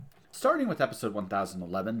Starting with episode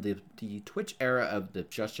 1011, the Twitch era of the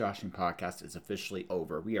Just Joshing podcast is officially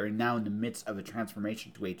over. We are now in the midst of a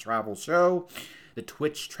transformation to a travel show. The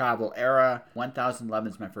Twitch travel era.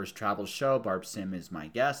 1011 is my first travel show. Barb Sim is my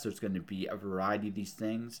guest. There's going to be a variety of these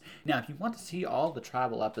things. Now, if you want to see all the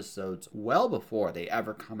travel episodes well before they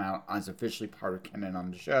ever come out as officially part of canon on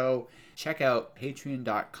the show, check out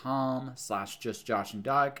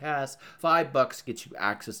patreon.com/justjoshingdogcast. $5 gets you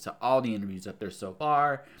access to all the interviews up there so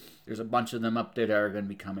far. There's a bunch of them up there that are going to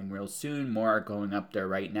be coming real soon. More are going up there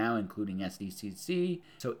right now, including SDCC.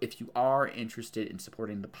 So if you are interested in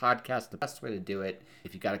supporting the podcast, the best way to do it,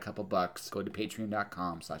 if you got a couple bucks, go to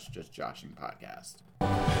patreon.com/justjoshingpodcast.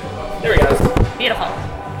 There we go. Beautiful.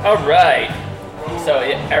 All right. So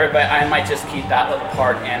everybody, I might just keep that little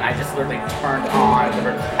part in. I just literally turned on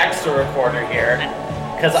the extra recorder here.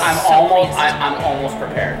 Because I'm almost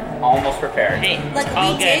prepared. Almost prepared. Hey, Like,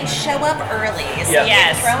 we did show up early, so Yeah.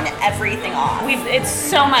 Yes. we've thrown everything off. It's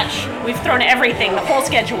so much. We've thrown everything, the whole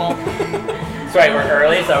schedule. That's right, we're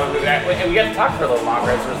early, so we get to talk for a little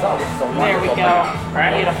longer as a result. This is a There we wonderful go. thing.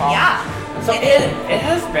 Right? Beautiful. Yeah. So it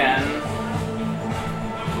has been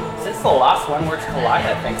since the last When Words Collide,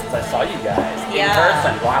 I think, since I saw you guys Yeah.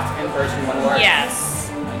 last in-person When Words.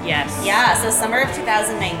 Yes. Yes. Yeah, so summer of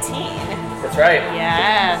 2019. That's right.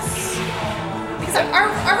 Yes. Because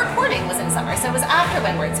our recording was in summer, so it was after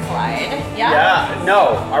When Words Collide. Yeah? Yeah,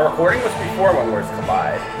 no, our recording was before When Words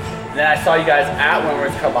Collide. And then I saw you guys at When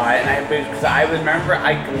Words Collide, and because I remember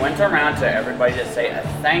I went around to everybody to say a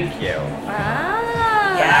thank you. Oh,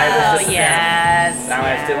 Yeah. yes. That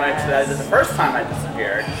was the first time I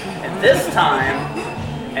disappeared, and this time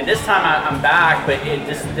I'm back. But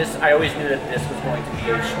this I always knew that this was going to be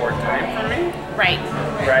a short time for me. Right.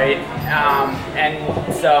 Right? And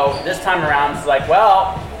so this time around, it's like,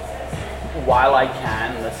 well, while I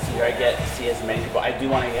can, let's see, I get to see as many people. I do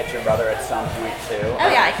want to get your brother at some point too. Oh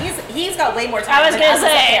yeah, he's got way more time. I was than going us to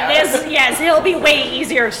as say, a pair. he'll be way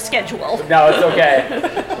easier to schedule. No, it's okay.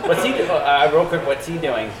 What's he real quick, what's he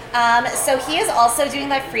doing? So he is also doing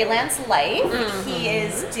my freelance life. He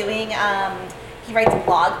is doing, he writes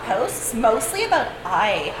blog posts, mostly about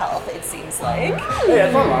eye health, it seems like. Yeah,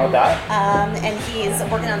 there's nothing wrong with that. And he's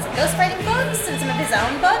working on some ghostwriting books and some of his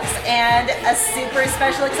own books, and a super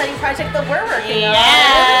special, exciting project that we're working on.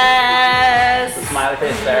 Yes. The smiley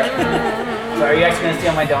face there. So are you guys going to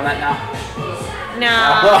steal my donut now?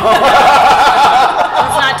 No.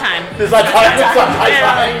 It's not time. It's not time. It's not my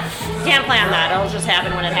time. Can't plan that. It'll just happen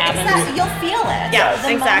when it happens. Exactly, you'll feel it. Yeah, the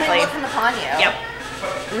exactly. moment will come upon you. Yep.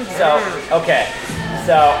 So, okay.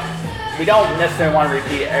 So, we don't necessarily want to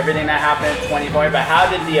repeat everything that happened in 2020, but how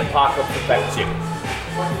did the apocalypse affect you?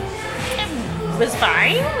 It was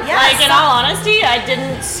fine. Yeah, Like, in all honesty, I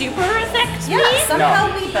didn't super affect Yeah, me. somehow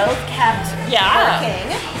we both kept working.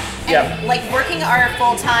 And like working our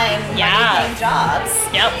full-time money-paying jobs.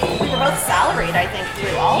 Yep. We were both salaried, I think,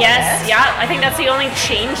 through all of Yes, it. yeah. I think that's the only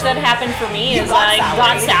change that happened for me You is got I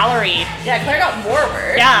got salaried. Yeah, Claire got more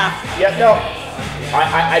work. Yeah. Yeah, no.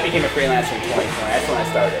 I became a freelancer in 2020. That's when I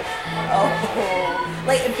started. Oh.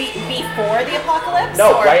 Like before the apocalypse?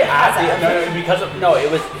 No, or right because after. of? It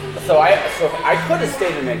was. So I could have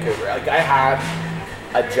stayed in Vancouver. Like I had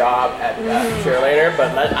a job at Purelator,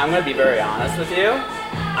 but I'm going to be very honest with you.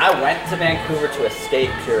 I went to Vancouver to escape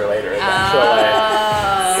Purelator eventually.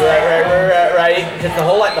 Right. Because the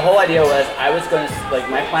whole idea was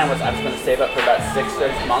my plan was I was going to save up for about 6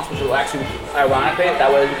 months, which will actually, ironically,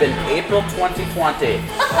 that would have been April 2020.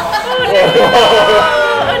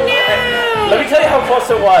 Let me tell you how close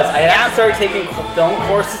it was. I had started taking film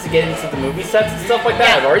courses to get into the movie sets and stuff like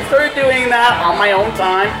that. I've already started doing that on my own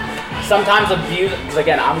time. Sometimes abuse, because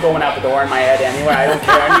again, I'm going out the door in my head anyway. I don't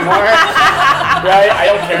care anymore. Right? I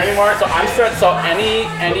don't care anymore. So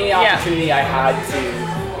any opportunity I had to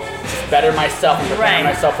just better myself and prepare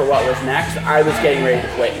myself for what was next, I was getting ready to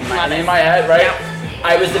quit in my head, right? Yep.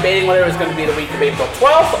 I was debating whether it was going to be the week of April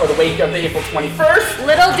 12th or the week of April 21st.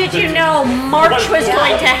 Little did you know March was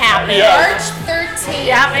going to happen. March 13th.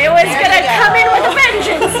 Yeah, it was going to come in with a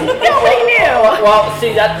vengeance. Nobody knew. Well,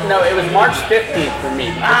 see, it was March 15th for me.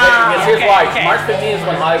 Because here's why. Okay. March 15th is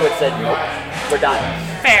when Hollywood said, nope, we're done.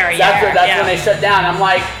 Fair, That's when they shut down. I'm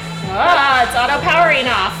like, it's auto-powering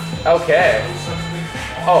off. Okay.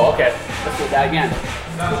 Oh, okay. Let's do that again.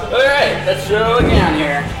 All right, let's do it again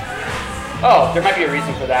here. Oh, there might be a reason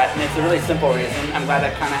for that, and it's a really simple reason. I'm glad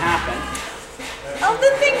that kind of happened. Oh, the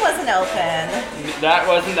thing wasn't open. That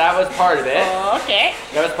was part of it. Okay.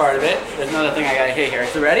 That was part of it. There's another thing I gotta hit here.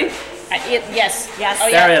 Is it ready? Yes. Yes. Oh,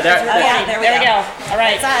 yeah. There we go. All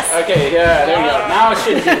right. It's us. Okay, yeah, there we go. Now it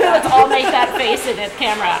should do that. Let's all make that face in the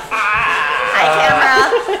camera. Hi,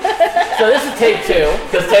 camera. take 2,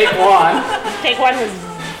 because take 1. Take 1 was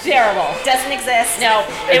terrible. Doesn't exist. No,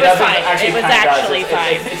 it was doesn't- fine. actually It was kinda does. actually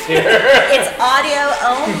fine. It's here. It's audio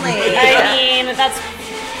only. I mean,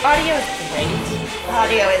 audio is great.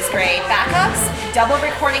 Audio is great. Backups, double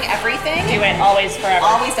recording everything. Do it always, forever.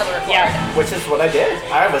 Always double record. Yeah. Which is what I did.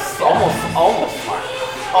 I was almost smart.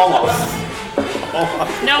 Almost.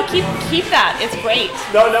 No, keep that. It's great.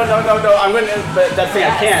 No. I'm gonna. But that's the thing.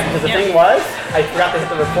 I can't because the thing was I forgot to hit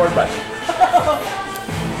the record button.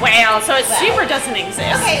 Wow, so it super doesn't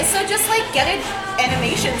exist. Okay, so just like get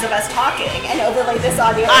animations of us talking and overlay this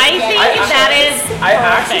audio. I think that is I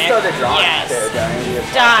actually perfect. started drawing. Yes. There,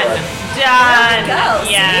 Done. There we go.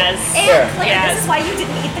 See? Yes. And There. Claire, Yes. this is why you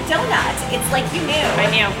didn't eat the donut. It's like you knew. I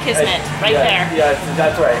knew. Kismet. Right there. Yeah,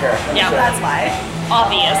 that's right here. Yeah. That's why.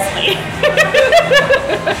 Obviously.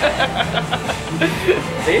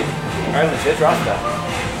 See? I legit draw stuff.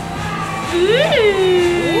 Ooh,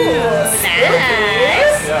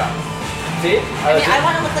 nice. Yeah. See? I mean, I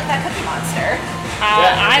want to look like that Cookie Monster.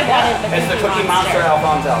 I wanted the It's the Cookie Monster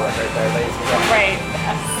Alphonse right there, ladies and gentlemen. Right.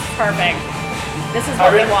 Perfect. This is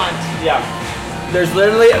what we want. Yeah. There's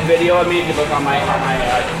literally a video of me if you look on my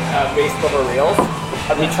Facebook or Reels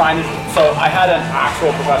of me trying to. So I had an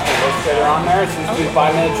actual professional illustrator on there. She was doing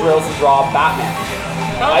 5-minute drills to draw Batman.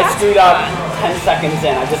 Oh, I that's screwed up fun. 10 seconds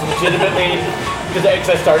in. I just legitimately because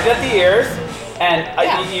I started at the ears. And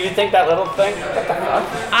you think that little thing? What the fuck?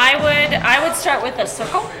 I would start with a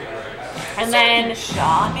circle, and then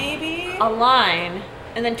Shaw, maybe? a line,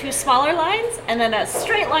 and then 2 smaller lines, and then a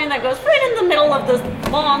straight line that goes right in the middle of this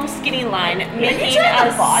long, skinny line, making draw a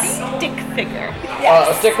the body? stick figure.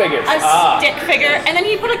 Stick figures. A stick figure, and then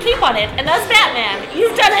you put a cape on it, and that's Batman.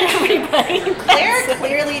 You've done it, everybody. Claire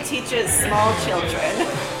clearly teaches small children.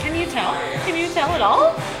 Can you tell? Can you tell at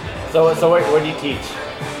all? So what do you teach?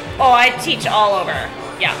 Oh, I teach all over.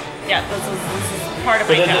 Yeah. This is part of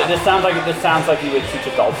So my job. this sounds like you would teach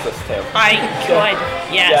adults this too. I could.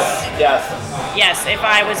 Yes. Yes. If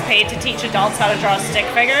I was paid to teach adults how to draw stick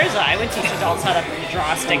figures, I would teach adults how to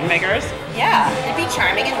draw stick figures. Yeah, it'd be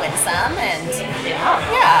charming and winsome, and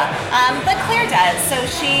but Claire does. So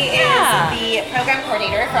she is the program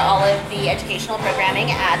coordinator for all of the educational programming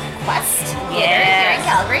at Quest Theater here in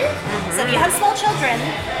Calgary. So if you have small children,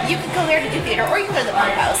 you could go there to do theater, or you can go to the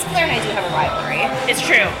Pump House. Claire and I do have a rivalry. It's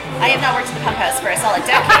true. I have not worked at the Pump House for a solid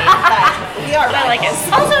decade, but we are I like it.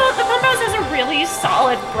 rivals. Also, the Pump House has a really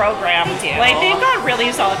solid program. They do. Like, they've got really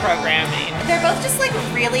solid programming. They're both just like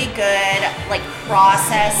really good, like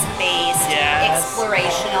process-based,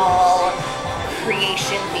 explorational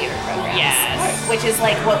creation theater programs. Yes. Which is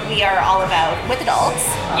like what we are all about with adults.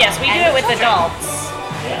 Yes, we do And it with children. adults.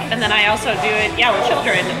 And then I also do it, with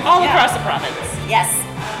children all across the province. Yes.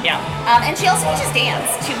 Yeah. And she also teaches dance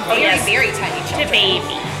to very tiny To children.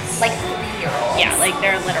 babies. Like 3-year-olds. Yeah, like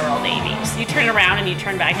they're literal babies. You turn around and you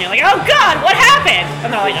turn back and you're like, oh God, what happened?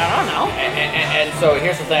 And they're like, I don't know. And so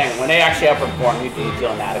here's the thing: when they actually outperform, you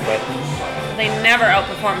feel inadequate. They never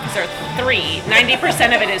outperform because they're 3.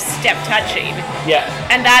 90% of it is step touching. Yeah.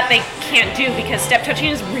 And that they can't do because step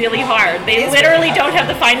touching is really hard. They It is literally really don't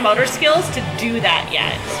have the fine motor skills to do that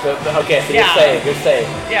yet. Okay, so Yeah. you're safe.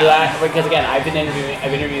 Yeah. Because again, I've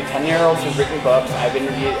interviewed 10-year-olds who've written books. I've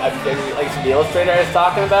interviewed like the illustrator I was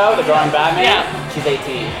talking about, the drawing Batman. Yeah. She's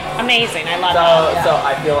 18. Amazing, I love that. So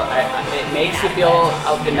I feel it makes you feel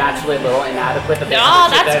naturally a little inadequate.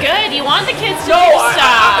 No, that's good. You want the kids to No, do I-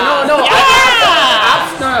 stuff. no. Yeah.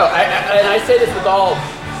 And I say this with all.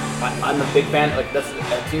 I'm a big fan. Like this,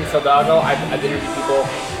 Tina Soldado. I've interviewed people.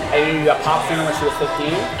 I interviewed a pop singer when she was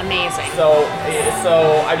 15. Amazing. So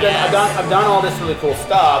I've done all this really cool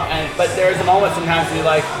stuff. But there's a moment sometimes when you're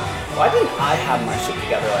like, why didn't I have my shit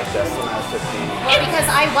together like this when I was 15? Well, because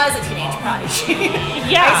I was a teenage prodigy.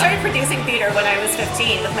 Yeah. I started producing theater when I was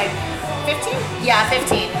 15 with my 15? Yeah,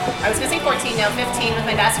 15. I was gonna say 14, no, 15 with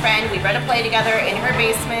my best friend. We read a play together in her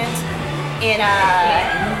basement in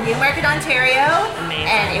Newmarket, Ontario. Amazing.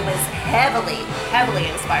 And it was heavily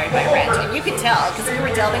inspired by Rent. And you could tell because we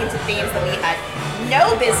were delving into themes that we had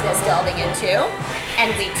no business delving into. And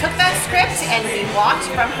we took that script and we walked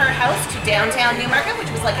from her house to downtown Newmarket, which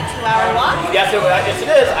was like a 2-hour walk. Yes, it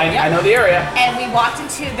is. I know the area. And we walked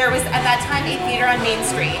into, there was at that time a theater on Main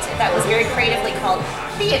Street that was very creatively called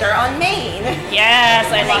Theater on Main. Yes,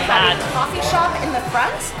 I And they love had that. a coffee shop in the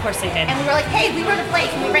front. Of course they did. And we were like, hey, we wrote a play,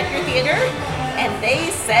 can we rent your theater? And they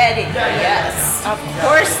said yes. Of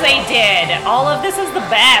course they did. All of this is the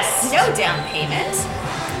best. No down payment.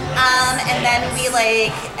 And then we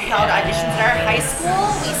held auditions at our high school.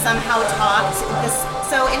 We somehow talked this.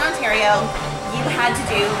 So in Ontario, you had to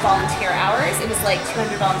do volunteer hours. It was like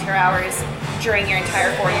 200 volunteer hours during your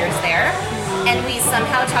entire 4 years there. And we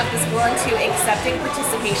somehow talked the school into accepting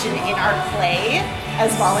participation in our play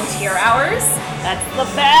as volunteer hours. That's the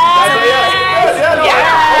best. Yeah.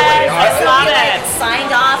 Yes. So Love we it.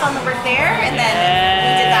 signed off on the work there, and then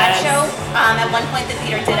we did that Yes. show. At one point, the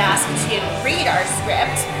theater did ask to read our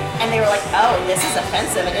script, and they were like, "Oh, this is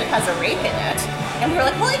offensive, and it has a rape in it." And we were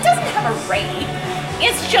like, "Well, it doesn't have a rape."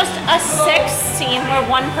 It's just a sex scene where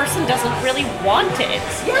one person doesn't really want it.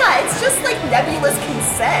 Yeah, it's just like nebulous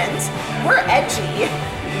consent. We're edgy.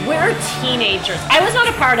 We're teenagers. I was not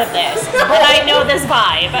a part of this, but I know this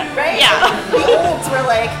vibe. Right? Yeah. The olds were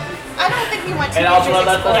like, I don't think we want And teenagers also,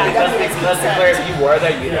 let's exploring nebulous declare, consent. if you were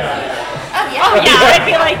there, you'd have done it. Oh, yeah. Oh yeah, I'd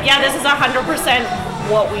be like, yeah, this is 100%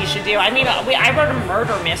 what we should do. I mean, I wrote a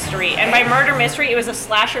murder mystery, and by murder mystery, it was a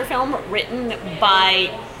slasher film written by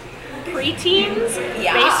preteens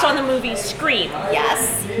Yeah. based on the movie Scream.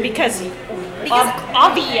 Yes. Because Because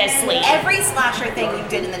obviously every slasher thing you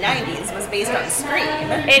did in the 90s was based on Scream.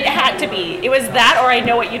 it had to be. It was that, or I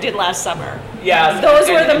Know What You Did Last Summer. Yeah, Those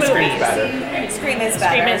were the and Scream's movies. better. Scream is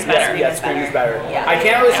better. Scream is better. Yeah, Scream is better. Yeah. I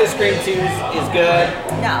can't really say Scream 2 is good.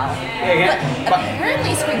 No. Yeah, But but-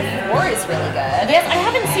 apparently Scream 4 is really good. Yes, I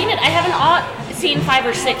haven't seen it. I haven't seen 5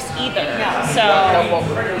 or 6 either. No. So Well,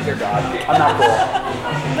 dear God, I'm not cool.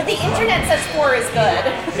 But the internet says 4 is good.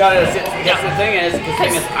 No, the thing is,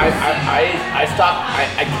 I stopped.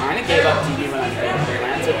 I kind of gave up TV when I started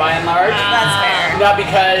freelancing by and large. That's fair. Not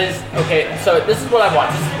because, okay, so this is what I've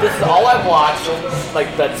watched. This is all I've watched,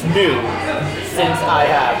 like, that's new since I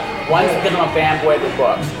have. One's because I'm a fanboy of the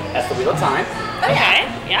books. That's The Wheel of Time. okay,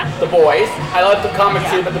 yeah. The Boys. I love the comic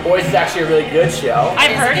Yeah. too, but The Boys is actually a really good show.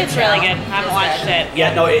 I've is a heard good it's really show. good. I haven't watched it.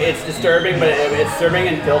 Yeah, no, it's disturbing, but it's disturbing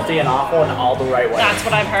and filthy and awful in all the right ways. That's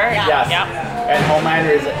what I've heard. Yeah. Yes. Yep. And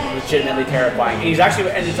Homelander is legitimately terrifying. And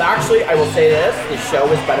it's actually, I will say this, the show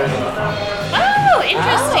is better than the comic. Oh,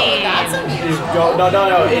 interesting. Oh, that's unusual.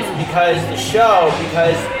 No. It's because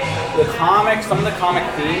the comics, some of the comic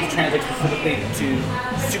themes translate specifically to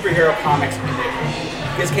superhero comics.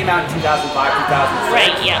 This came out in 2005, 2006.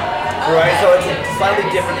 Right, yeah. Right, so it's a slightly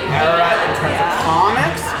different era in terms of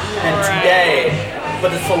comics than Right. today.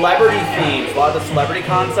 But the celebrity themes, a lot of the celebrity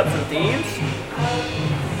concepts and themes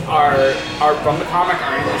are from the comic,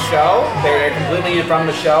 are in the show. They're completely from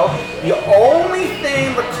the show. The only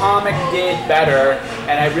thing the comic did better,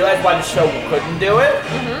 and I realized why the show couldn't do it,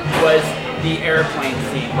 was the airplane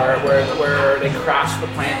scene where they crash the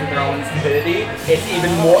plane through their own stupidity.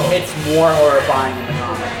 It's more horrifying in the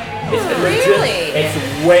comic. Really?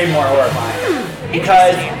 It's way more horrifying.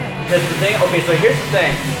 Because the thing, okay, so here's the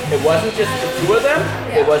thing. It wasn't just the two of them,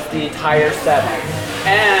 it was the entire 7.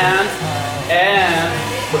 And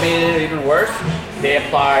what made it even worse, they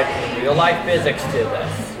applied real life physics to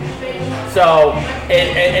this. So,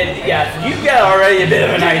 yeah, you get already a bit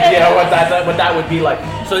of an idea what that would be like.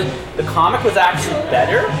 So the comic was actually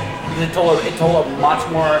better because it told a much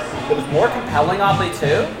more. It was more compelling, oddly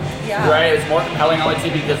too. Yeah. Right. It was more compelling, oddly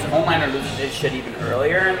too, because Homelander loses his shit even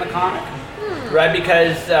earlier in the comic. Right.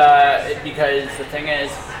 Because the thing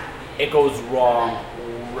is, it goes wrong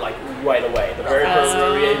like right away. The very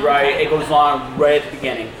first right. It goes wrong right at the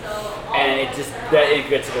beginning. And it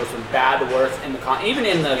goes from bad to worse in the even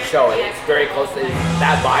in the show. It's very close.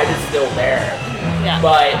 That vibe is still there. Yeah.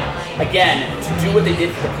 But again, to do what they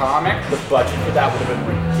did for the comic, the budget for that would have been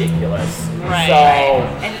ridiculous. Right. So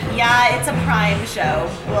And yeah, it's a Prime show,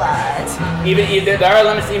 but even there are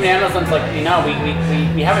limits. Even Amazon's like,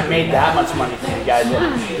 we haven't made that much money for you guys.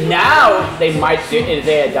 Now they might do. If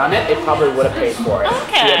they had done it, they probably would have paid for it.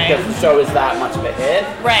 Okay. Because the show is that much of a hit.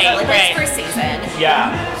 Right, like this right. first season.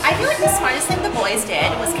 Yeah. I feel like the smartest thing the boys did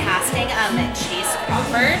was casting Chase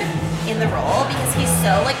Crawford in the role because he's so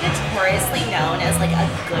like notoriously known as like a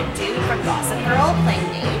good dude from Gossip Girl playing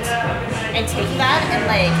Nate, and taking that and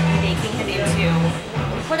like making him into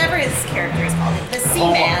whatever his character is called, the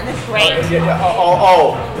Seaman. Right.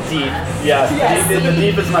 Deep. Yes. Yes. The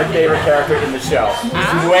Deep is my favorite character in the show.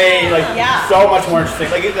 He's way Yeah. so much more interesting.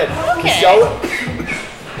 Like you said, the Okay. show.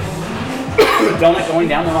 Don't like going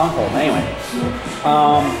down the wrong hole. Anyway,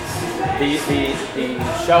 the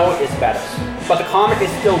show is better, but the comic is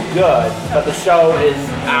still good. But the show is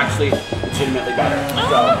actually legitimately better.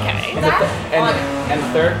 Oh, okay. And the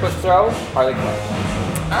third was throw Harley Quinn.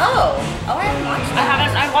 Oh, I haven't watched I that.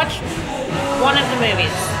 haven't. I watched one of the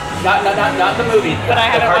movies, Not the movie. but I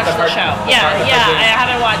haven't watched the show. Yeah, the yeah. cartoon. I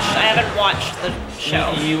haven't watched the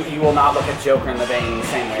show. You will not look at Joker in the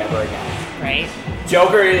same way ever again. Right.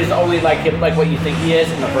 Joker is only like what you think he is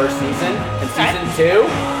in the first season. In Okay. season 2,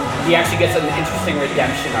 he actually gets an interesting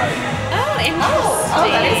redemption arc. Oh, interesting. Oh,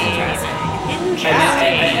 that is interesting.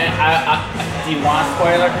 Interesting. Do you want a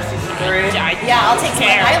spoiler for season 3? Yeah, I'll take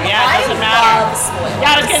care. I Doesn't love matter. spoilers.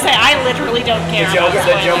 Yeah, I was gonna say I literally don't care. The about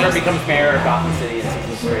Joker spoilers. becomes mayor of Gotham City in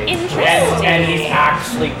season 3. Interesting. And he's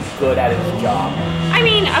actually good at his job. I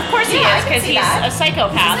mean, of course he Yeah, I is, can because see he's that. a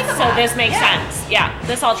psychopath, He's a so psychopath. this makes Yeah. sense. Yeah,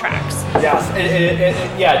 this all tracks. Yes,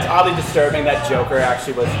 yeah, it's oddly disturbing that Joker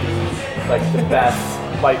actually was the best.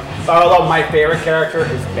 Although my favorite character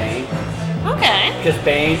is Bane. Okay. Because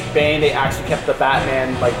Bane, they actually kept the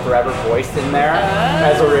Batman forever voice in there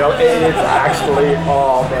as a real. It's actually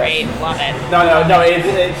all Great, love it. No.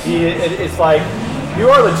 It's like you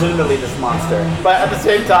are legitimately this monster, but at the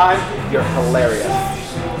same time, you're hilarious.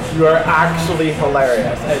 You are actually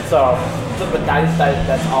hilarious, and but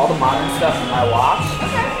that's all the modern stuff I watch.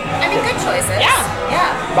 Okay. I mean, good choices.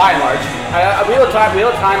 Yeah. By and large, Wheel of Time.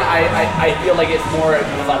 I feel like it's more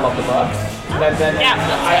because I love the books. I'm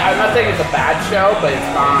not saying it's a bad show, but it's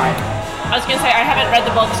fine. I was gonna say I haven't read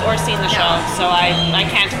the books or seen the show, so I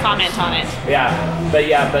can't comment on it.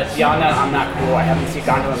 But beyond that, I'm not cool. I haven't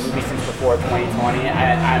gone to a movie since before 2020.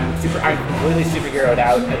 I'm completely superheroed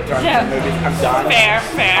out in terms of movies. I'm done. Fair.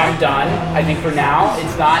 I'm done. I think for now,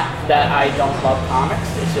 it's not that I don't love comics.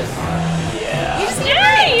 It's just You just need a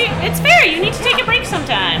Yeah, break. it's fair. You need to take a break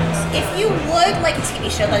sometimes. If you would like a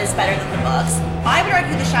TV show that is better than the books, I would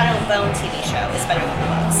argue the Shadow and Bone TV show is better than the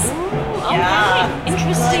books. Okay,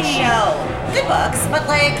 interesting. Good show. Good books, but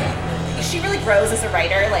she really grows as a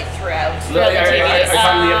writer throughout. Are you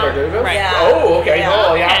talking Leah Bardugo? Right. Yeah. Oh, okay. Yeah.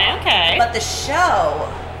 Oh, yeah. Okay. But the show,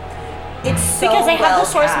 it's so Because they have the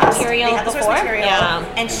source well-cast. material They have the source before? material, Yeah.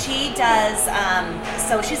 and she does.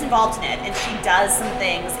 So she's involved in it, and she does some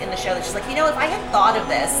things in the show that she's like, if I had thought of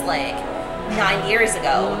this 9 years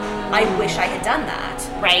ago, I wish I had done that.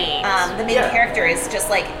 Right. The main character is just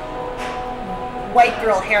white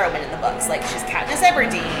girl heroine in the books. She's Katniss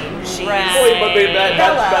Everdeen. She's Right.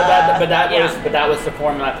 But that was the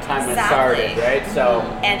formula at the time when it started, right? So.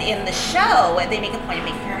 And in the show, they make a point of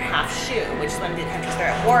making her half Shu, which is one of the countries they're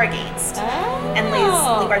at war against. Oh. And Leigh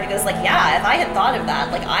Bardugo's yeah, if I had thought of that,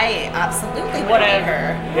 I absolutely would have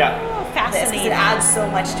her. Yeah. This, because it adds so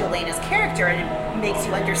much to Elena's character, and it makes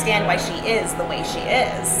you understand why she is the way she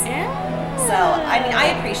is. Yeah. So, I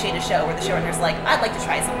appreciate a show where the showrunner's I'd like to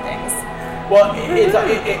try some things. Well,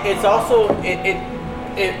 it's also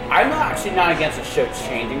I'm actually not against a show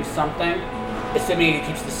changing something, assuming it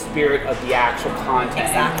keeps the spirit of the actual content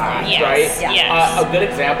intact, Yes. right? Yeah. Yes. A good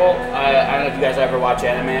example. I don't know if you guys ever watch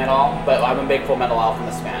anime at all, but I'm a big Full Metal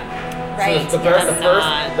Alchemist fan. Right. So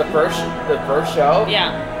the first show.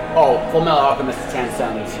 Yeah. Oh, Full Metal Alchemist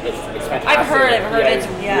transcends. It's fantastic. I've heard it's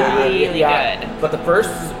really good. But the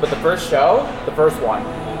first show, the first one,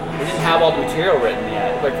 they didn't have all the material written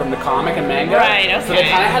yet, from the comic and manga. Right, okay. So they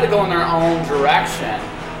kind of had to go in their own direction,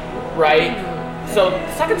 right? So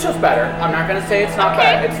the second show's better. I'm not gonna say it's not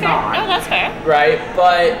bad. It's fair. not. No, that's fair. Right,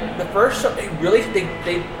 but the first show, they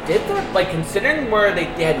did the considering where they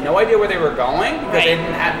had no idea where they were going because they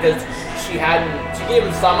didn't have she gave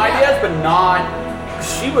them some ideas, but not.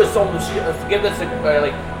 She give this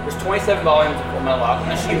there's 27 volumes of Full Metal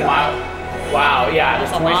Alchemist. Wow, yeah, there's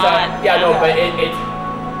That's a 27. lot. Yeah, no, but it you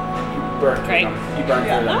burned Great. through them. You burned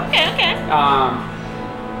through them. Okay.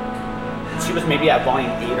 She was maybe at volume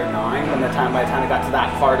 8 or 9 by the time it got to that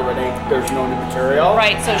part where there's no new material.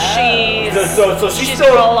 Right, so she's she's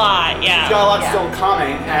still a lot, yeah. She's got a lot still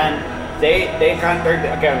coming, and they're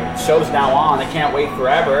again, shows now on. They can't wait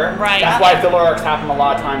forever. Right. That's why filler arcs happen a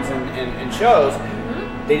lot of times in shows.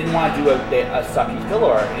 They didn't want to do a sucky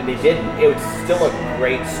filler arc, and they didn't. It was still a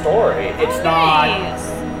great story. It's not.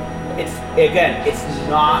 It's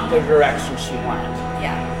not the direction she went.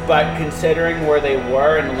 Yeah. But considering where they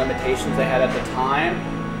were and the limitations they had at the time,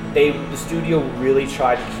 the studio really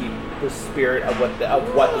tried to keep the spirit of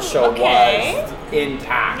what the show was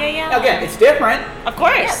intact. Yeah. Again, it's different. Of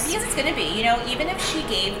course. Yeah, because it's going to be, even if she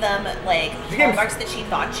gave them hallmarks that she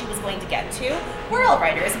thought she was going to get to, we're all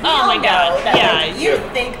writers. We all my know God. that Yeah. you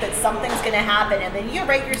think that something's going to happen, and then you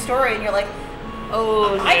write your story, and you're like,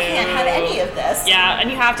 Oh, I can't have any of this. Yeah,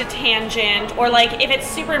 and you have to tangent, or if it's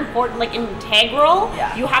super important, integral,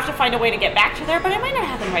 you have to find a way to get back to there, but it might not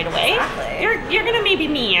happen right away. Exactly. You're gonna maybe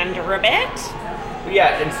meander a bit.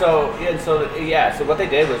 Yeah, so what they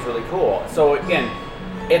did was really cool. So again,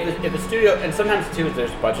 if the studio, and sometimes too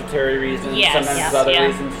there's budgetary reasons, sometimes there's other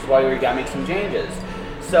reasons why we gotta make some changes.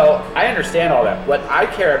 So I understand all that. What I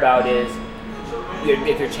care about is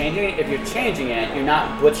if you're changing it, you're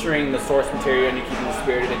not butchering the source material and you're keeping the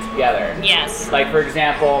spirit of it together. Yes. For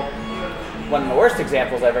example, one of the worst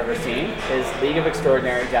examples I've ever seen is League of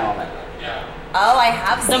Extraordinary Gentlemen. Oh, I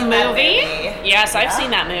have The seen that movie? movie. Yes, I've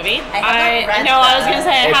seen that movie. I have not read No, I was going to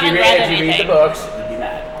say I If haven't you read read anything. the books, you'd be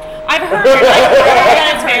mad. I've heard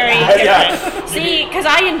that it's very Yeah. different. See, because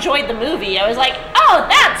I enjoyed the movie. I was like, oh,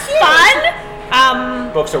 that's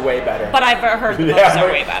fun. Books are way better. But I've heard the books are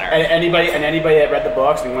way better. And anybody that read the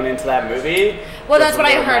books and went into that movie. Well, that's what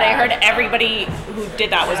I was heard. I mad. heard everybody who did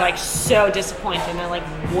that was like so disappointed. And they're like,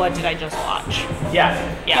 what did I just watch? Yeah.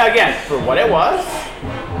 Yeah. Now, again, for what it was,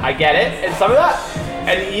 I get it. And some of that,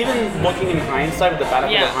 and even looking in hindsight, with the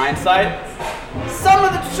benefit Yeah. of hindsight, some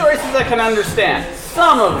of the choices I can understand.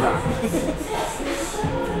 Some of them.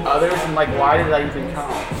 Others, I'm like, why did I even come?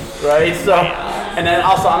 Right? So, and then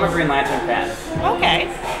also, I'm a Green Lantern fan. Okay.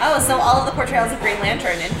 Oh, so all of the portrayals of Green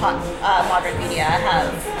Lantern in modern media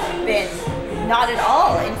have been not at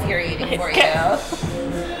all infuriating for you.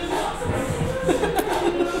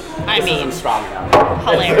 I This mean, isn't strong enough.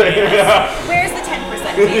 hilarious. Where's the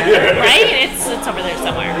 10% here? Right? It's over there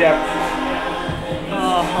somewhere. Yeah.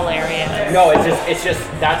 Oh, hilarious. No, it's just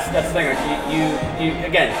that's the thing. Like you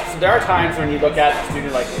again. So there are times when you look at the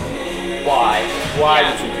student like, why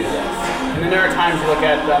did you do this? And then there are times you look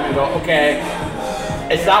at them and go, okay,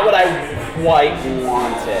 it's not what I quite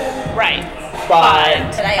wanted, Right. but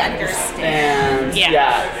But I understand. and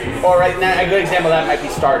Yeah. Or right now, a good example of that might be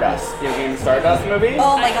Stardust. You know, Game Stardust movie.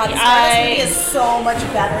 Oh my god, the Stardust movie is so much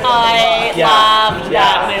better than the I book. Yeah. loved Yeah.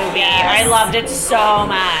 that movie. Yes. I loved it so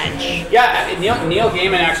much. Yeah, Neil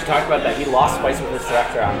Gaiman actually talked about that. He lost fights with his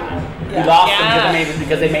director on that. Yeah. He lost Yeah. them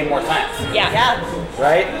because they made more sense, Yeah. Yeah.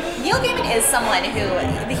 right? Neil Gaiman is someone who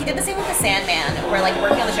he did the same with the Sandman, where like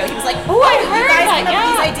working on the show, he was like, Oh, I you heard guys that, came up with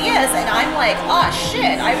yeah. these ideas, and I'm like, oh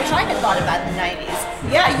shit, I wish I had thought of that in the '90s.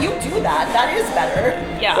 Yeah, you do that. That is better.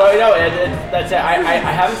 Yeah. Well, that's it.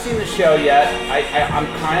 I haven't seen the show yet. I'm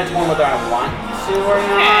kind of torn whether I want to or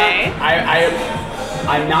not. Okay.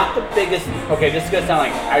 I'm not the biggest. Okay, this is gonna sound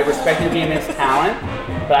like I respect Neil Gaiman's talent,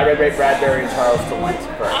 but I read Ray Bradbury and Charles DeWitt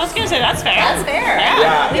first. I was gonna say that's fair. That's fair.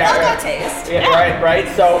 Yeah. We all got taste. Yeah, right.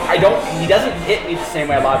 So he doesn't hit me the same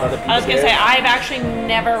way a lot of other people I was gonna do. say I've actually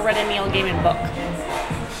never read a Neil Gaiman book.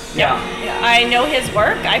 Yeah. I know his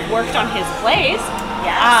work. I've worked on his plays.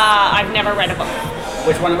 Yes. I've never read a book.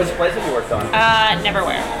 Which plays have you worked on?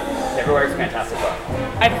 Neverwhere. Everywhere's a fantastic book.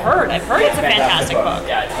 I've heard it's a fantastic book.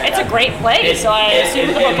 Yeah, it's It's a fantastic. great play, so I assume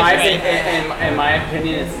the book in my is great. in my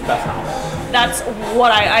opinion, it's the best novel. That's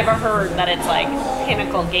what I've heard, that it's like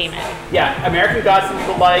pinnacle Gaiman. Yeah, American Gods some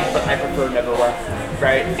people like, but I prefer Neverwhere.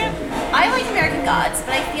 Right? I like American Gods,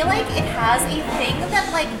 but I feel like it has a thing that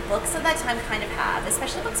like books of that time kind of have,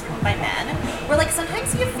 especially books written by men, where like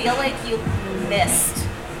sometimes you feel like you missed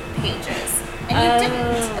pages. And you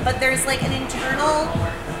didn't. But there's like an internal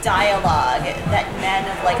dialogue that men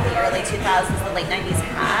of like the early 2000s, the late 90s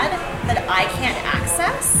had that I can't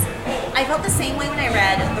access. I felt the same way when I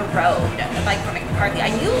read The Road by Cormac McCarthy. I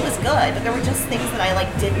knew it was good, but there were just things that I like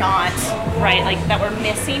did not. Right, like that were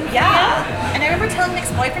missing. Yeah. And I remember telling an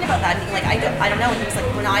ex-boyfriend about that and being like, I don't know. And he was like,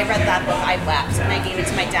 when I read that book, I wept. And I gave it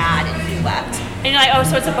to my dad and he wept. And you're like, oh,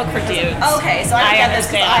 so it's a book for dudes. Okay, so I don't get this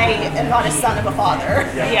because I understand. am not a son of a father.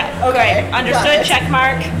 Yeah. Okay. Right. Understood. Got it. Check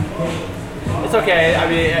mark. It's okay. I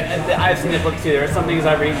mean, I've seen the book too. There are some things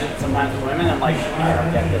I read sometimes with women. I'm like, I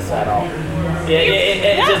don't get this at all.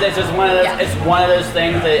 It's just one of those. Yeah. It's one of those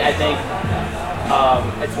things that I think.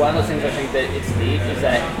 It's one of those things I think that it's neat is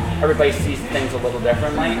that everybody sees things a little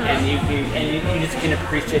differently, and you just can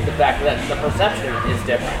appreciate the fact that the perception is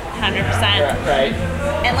different. 100%. Right.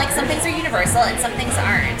 And like some things are universal and some things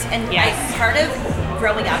aren't. And Yes. part of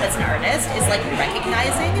growing up as an artist is like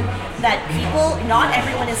recognizing that not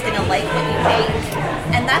everyone is going to like what you make.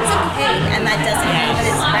 And that's okay. And that doesn't mean that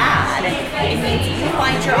it's bad. It means you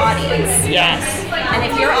find your audience. Yes. And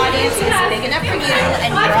if your audience is big enough for you and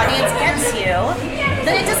your audience gets you,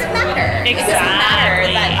 then it doesn't matter. It doesn't matter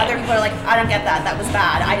Exactly. that other people are like, I don't get that. That was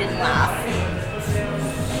bad. I didn't laugh.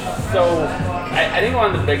 So, I think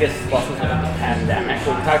one of the biggest lessons of the pandemic,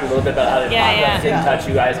 we talked a little bit about how the podcast didn't touch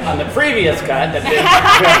you guys on the previous cut, that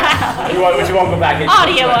which we won't go back into.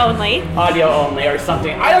 Audio but only. Audio only or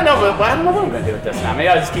something. I don't know, but I don't know what I'm going to do with this now. Maybe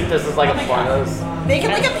I'll just keep this as like a one of those. Make it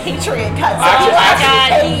like a Patreon cut. So Actually- people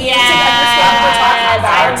actually- pay yes. to understand what we're talking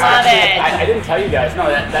about. I love it. I didn't tell you guys. No,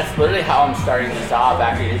 that's literally how I'm starting this job.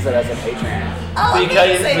 Actually, is it as a Patreon? Oh,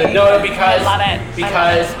 amazing. Because I love it.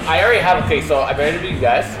 Because I already have. Okay, so I've interviewed you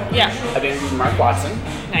guys. Yeah. I've interviewed Mark Watson.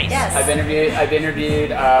 Nice. Yes. I've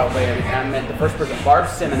interviewed. I'm the first person, Barb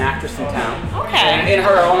Sim, an actress in town. Okay. In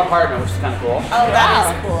her own apartment, which is kind of cool. Oh,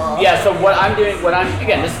 that is cool. Yeah. So what I'm doing,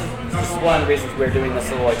 again, this is one of the reasons we're doing this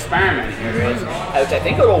little experiment here is, which I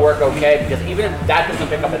think it'll work okay because even if that doesn't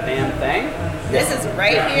pick up a damn thing, This is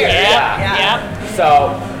right here. Yeah.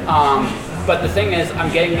 So, but the thing is,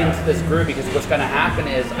 I'm getting into this groove because what's going to happen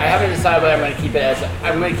is I haven't decided whether I'm going to keep it as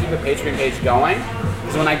I'm going to keep a Patreon page going.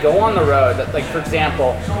 Because when I go on the road, like for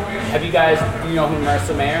example, do you know who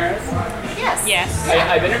Marissa Mayer is? Yes.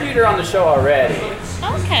 I've interviewed her on the show already.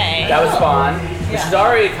 Okay. That was fun. She's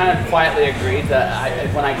already kind of quietly agreed that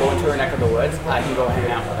when I go into her neck of the woods, I can go hang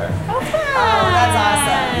out with her. Oh, that's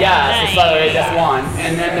awesome. Yeah, so that's one.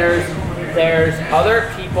 And then there's other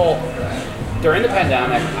people. During the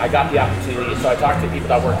pandemic, I got the opportunity, so I talked to people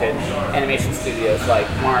that worked in animation studios like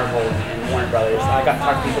Marvel and Warner Brothers. I got to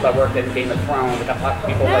talk to people that worked in Game of Thrones. I got to talk to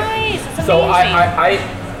people so I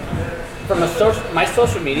from my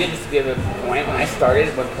social media, just to give a point, when I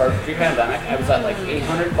started pre-pandemic, I was at like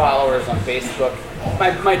 800 followers on Facebook.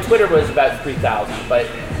 My Twitter was about 3,000, but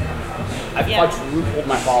I've quadrupled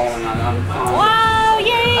my following on Wow,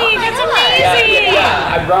 yay, that's amazing.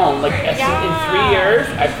 Yeah, I've grown. Like in 3 years,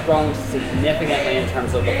 I've grown significantly in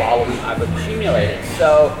terms of the following I've accumulated.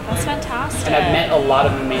 So that's fantastic. And I've met a lot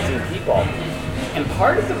of amazing people. And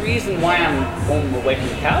part of the reason why I'm going away from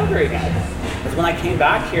Calgary again is when I came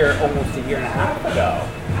back here almost a year and a half ago,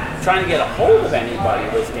 trying to get a hold of anybody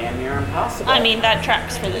was damn near impossible. I mean, that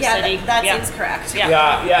tracks for the city. That seems correct.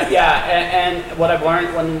 And what I've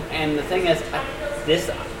learned and the thing is,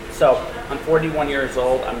 so I'm 41 years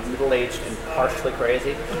old, I'm middle-aged and partially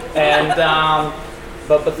crazy. And,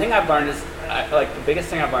 but the thing I've learned is, the biggest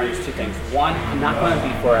thing I've learned is two things. One, I'm not going to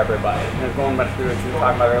be for everybody. Going back to what you were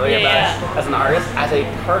talking about earlier as an artist, as a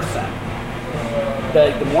person.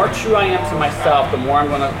 The more true I am to myself, the more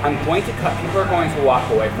people are going to walk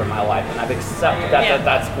away from my life, and I've accepted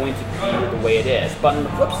that's going to be the way it is. But on the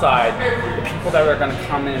flip side, the people that are going to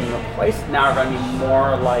come in and replace it now are going to be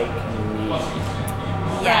more like me.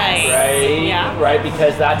 Yes. Right? Yeah. Right,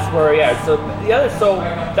 because that's where, so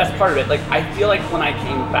that's part of it. Like, I feel like when I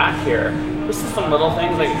came back here, this is some little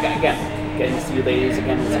things, like, again, getting to see you ladies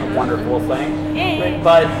again is a wonderful thing. Yay.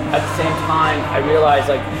 But at the same time, I realize,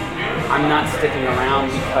 like, I'm not sticking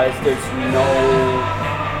around because there's no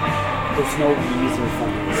reason for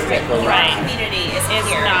me to stick around. Your community is here.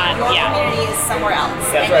 Your community is somewhere else.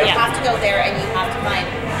 That's and right. you have to go there and you have to find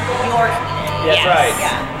your community. That's right.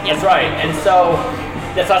 Yeah. That's right. And so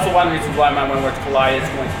that's also one of the reasons why my When Words Collide is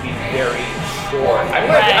going to be very short.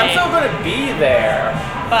 I'm still going to be there,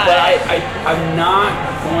 but I'm not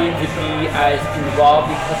going to be as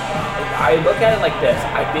involved because I look at it like this.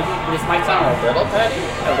 This might sound a little petty,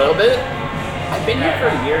 a little bit. I've been here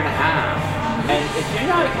for a year and a half, and if you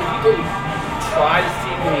didn't try to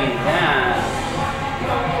see me then,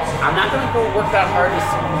 I'm not going to go work that hard to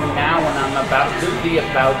see you now when I'm about to go.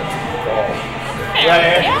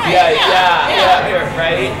 Right? Yeah,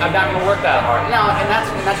 right? I'm not going to work that hard. No, and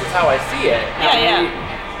that's just how I see it. Now,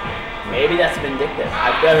 maybe that's vindictive.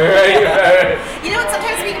 You know what?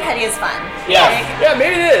 Sometimes being petty is fun. Yeah,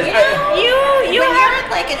 maybe it is. You when you're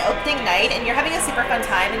at like an opening night and you're having a super fun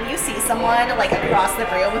time and you see someone like across the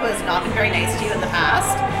room who has not been very nice to you in the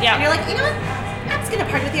past, and you're like, you know what? I'm just gonna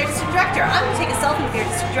party with the artistic director. I'm gonna take a selfie with the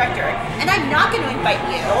artistic director, and I'm not gonna invite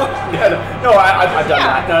you. I've done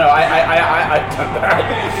that. I've done that.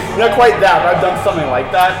 Not quite that, but I've done something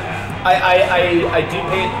like that. I do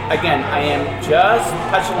pay, again, I am just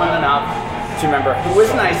petulant enough to remember who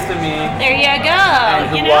was nice to me. There you go.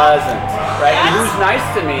 And who wasn't. Right? And who's nice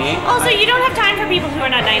to me. Also, you don't have time for people who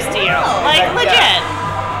are not nice to you. Like, exactly, legit.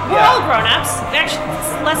 We're all grown-ups. Actually,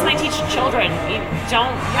 it's a lesson I teach children. You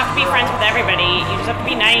don't have to be friends with everybody. You just have to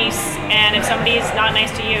be nice. And if somebody's not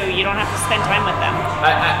nice to you, you don't have to spend time with them.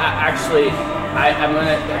 I'm going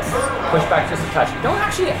to push back just a touch. You don't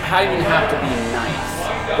actually even have to be nice.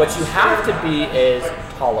 What you have to be is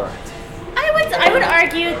tolerant. I would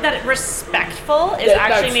argue that respectful is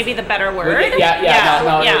actually maybe the better word. Yeah.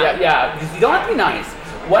 Because you don't have to be nice.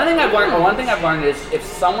 One thing I've learned is if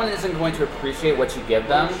someone isn't going to appreciate what you give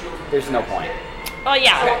them, there's no point. Oh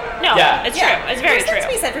it's true. It's very true. There's something to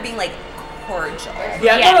be said for being like cordial.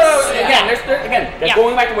 Again,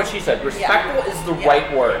 going back to what she said, respectful is the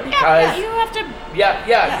right word because you have to.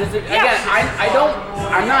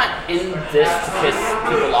 I'm not in this to piss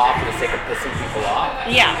people off for the sake of pissing people off.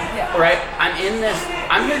 Right? I'm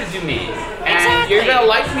here to do me. And you're gonna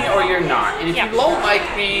like me or you're not. And if you don't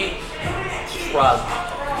like me, shrug.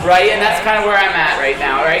 Right, and that's kind of where I'm at right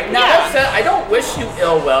now, right? Now, that said, I don't wish you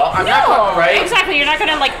ill will. I'm not going, right? Exactly, you're not going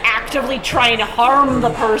to like actively try to harm the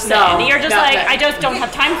person. You're just I just don't have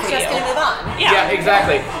time for you. Just going to move on. Yeah,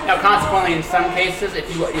 exactly. Now, consequently, in some cases, if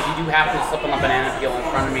you do happen to slip on a banana peel in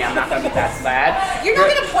front of me, I'm not going to be that sad. You're not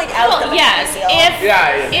going to point out the banana peel. If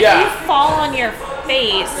you fall on your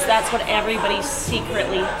face, that's what everybody's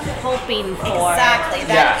secretly hoping for. Exactly.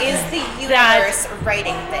 That is the universe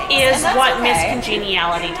writing things. Is what Miss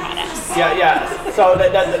Congeniality taught us. Yeah. So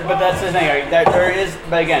but that's the thing. Right? There is,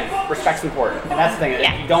 but again, respect's important, and that's the thing.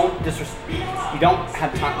 Yeah. You don't you don't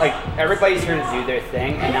have time. Like everybody's here to do their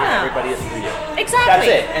thing, and not everybody is for you. Exactly. That's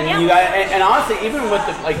it. And you got, and honestly, even with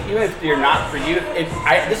the, like, even if you're not for you,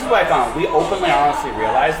 this is what I found. We openly, honestly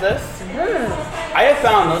realize this. I have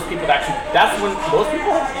found those people that actually, that's when those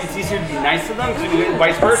people, it's easier to be nice to them, and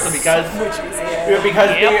vice versa, because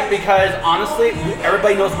honestly,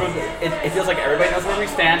 everybody knows where, it feels like everybody knows where we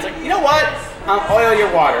stand. It's like, you know what? Oil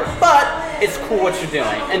your water, but it's cool what you're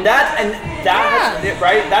doing, and that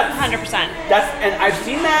right? That's 100%. And I've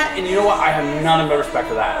seen that, and you know what? I have none but respect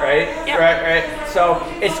for that, right? Yep. Right. So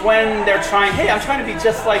it's when they're trying. Hey, I'm trying to be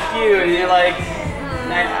just like you, and you're like,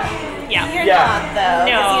 Yeah. You're not, though,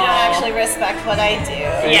 because No. you don't actually respect what I do.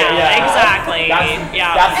 Yeah, exactly.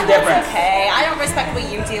 That's the difference. That's okay. I don't respect what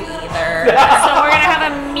you do either. So we're gonna have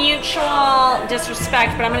a mutual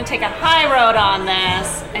disrespect, but I'm gonna take a high road on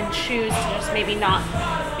this and choose to just maybe not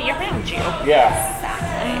be around you. Yeah.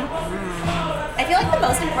 Exactly. I feel like the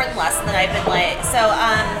most important lesson that I've been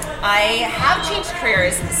I have changed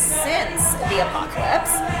careers since the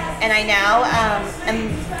apocalypse, and I now am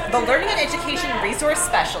the Learning and Education Resource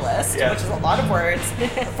Specialist, which is a lot of words,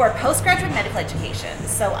 for postgraduate medical education.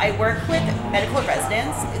 So I work with medical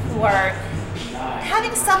residents who are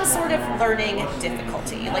having some sort of learning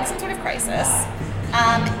difficulty, like some sort of crisis.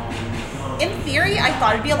 In theory, I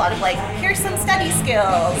thought it'd be a lot of like, here's some study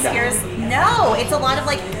skills, it's a lot of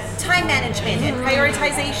like time management and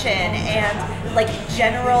prioritization and like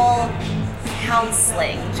general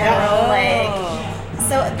counseling,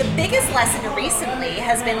 so the biggest lesson recently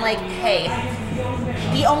has been like, hey,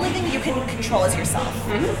 the only thing you can control is yourself.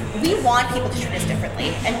 We want people to treat us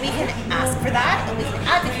differently, and we can ask for that, and we can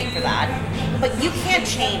advocate for that, but you can't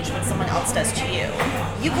change what someone else does to you.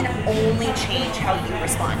 You can only change how you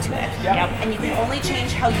respond to it. And you can only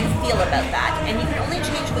change how you feel about that, and you can only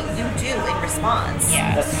change what you do in response.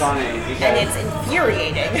 That's funny. And it's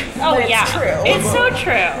infuriating. Oh, but it's true. It's so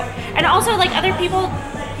true. And also, like, other people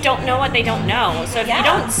don't know what they don't know. So if you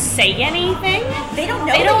don't say anything, they don't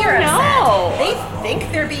know they that don't you're know. upset. They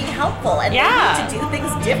think they're being helpful and they need to do things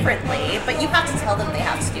differently, but you have to tell them they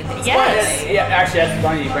have to do things differently. Actually, that's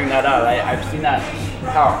funny you bring that up. I've seen that.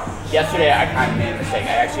 Yesterday I kind of made a mistake.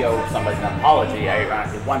 I actually owe somebody an apology.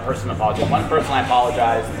 I did one person apology. One person I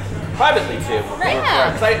apologized privately to.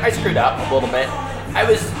 Because I screwed up a little bit.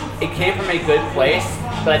 It came from a good place,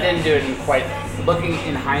 but I didn't do it in quite. Looking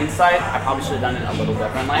in hindsight, I probably should have done it a little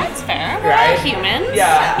differently. That's fair. Right? We're all humans.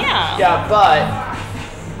 Yeah.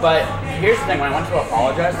 But here's the thing. When I went to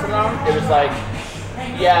apologize to them, it was like,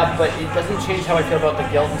 but it doesn't change how I feel about the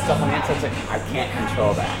guilt and stuff on the inside. It's like, I can't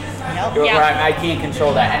control that. I can't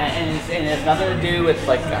control that, and it has nothing to do with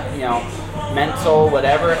like mental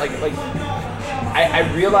whatever. I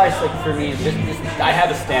realized, like, for me, this I have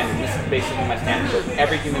a standard. This is basically my standard for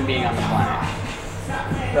every human being on the planet.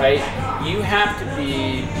 Right? You have to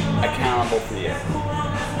be accountable for you.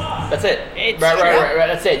 That's it. Right.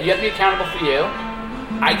 That's it. You have to be accountable for you.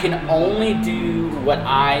 I can only do what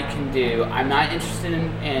I can do. I'm not interested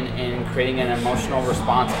in creating an emotional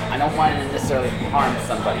response. I don't want to necessarily harm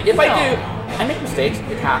somebody. If I do, I make mistakes.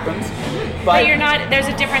 It happens. But you're not. There's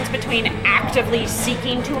a difference between actively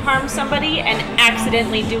seeking to harm somebody and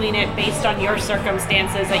accidentally doing it based on your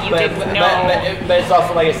circumstances that you didn't know. But it's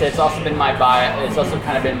also, like I said, it's also been my bias. It's also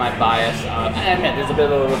kind of been my bias. And I admit, there's a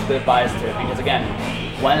little bit of bias to it because, again,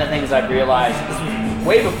 one of the things I've realized, this was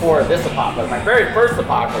way before this apocalypse, my very first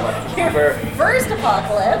apocalypse. Your first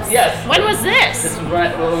apocalypse? Yes. When was this? This was when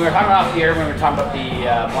we were talking about here, when we were talking about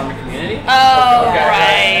the Mormon community. Oh,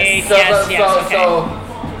 right. So,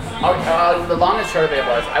 the long and short of it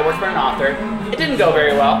was, I worked for an author. It didn't go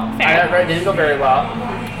very well. It didn't go very well.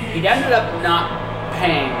 He ended up not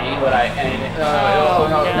paying me what I. No.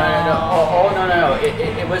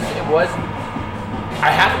 It was. I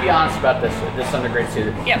have to be honest about this undergrad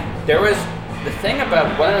student. Yep. There was the thing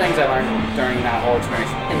about one of the things I learned during that whole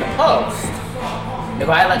experience in the post. If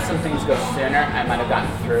I let some things go sooner, I might have gotten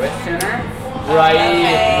through it sooner. Right?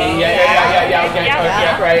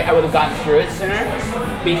 Right. I would have gotten through it sooner.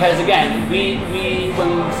 Because again, we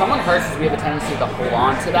when someone hurts us, we have a tendency to hold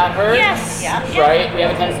on to that hurt. Yes. Right? We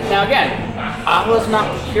have a tendency. Now again, I was not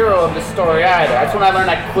the hero of the story either. That's when I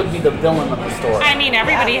learned I could be the villain of the story. I mean,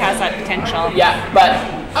 everybody has that potential. Yeah, but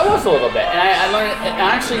I was a little bit, and I learned. And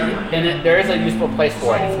actually, there is a useful place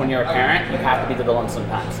for it. It's when you're a parent, you have to be the villain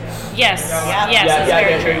sometimes. Yes. Yes. That's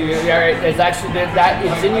very true. It's actually that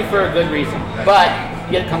it's in you for a good reason, but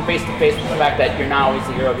you get to come face to face with the fact that you're not always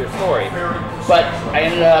the hero of your story. But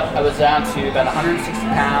I was down to about 160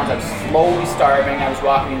 pounds. I was slowly starving. I was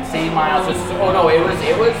walking insane miles. It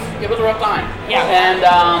was a rough time. Yeah. And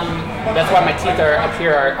that's why my teeth up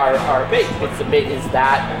here are big. Is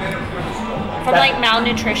that From like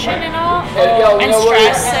malnutrition and all, and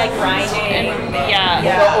stress and grinding.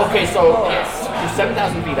 Well, okay, so you're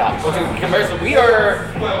 7,000 feet up. Okay, comparison, we are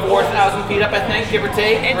 4,000 feet up, I think, give or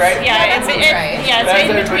take, right? Yeah, it's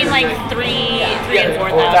in between like three and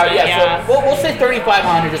 4,000. Yeah, so we'll say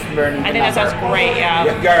 3,500 just to burn. I think that sounds great. Yeah.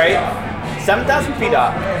 You all right? 7,000 feet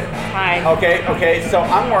up. Hi. Okay, so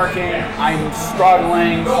I'm working, I'm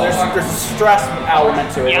struggling, there's a stress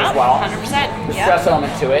element to it as well. 100%. The stress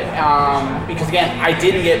element to it, because again, I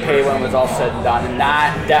didn't get paid when it was all said and done, and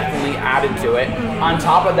that definitely added to it. On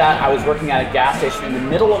top of that, I was working at a gas station in the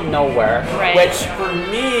middle of nowhere, which for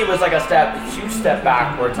me was like a huge step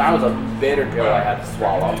backwards. I was a bitter pill I had to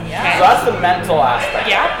swallow. Yeah. So that's the mental aspect.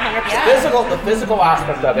 Yeah, 100%. The physical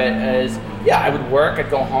aspect of it is, I would work, I'd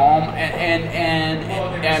go home, and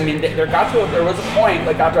I mean, there was a point,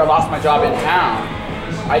 like after I lost my job in town,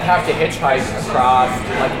 I'd have to hitchhike across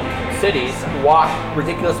like cities, walk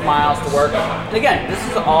ridiculous miles to work. And again, this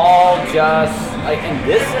is all just like, and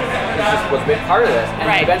this was a big part of this.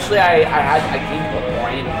 And eventually, I came to a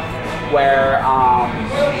point where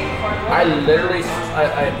I literally,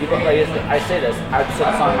 I say this, I've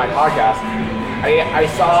said this on my podcast. I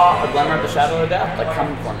saw a glimmer of the shadow of death like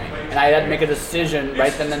coming for me, and I had to make a decision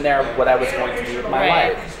right then and there what I was going to do with my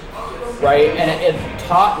life. Right, and it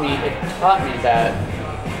taught me that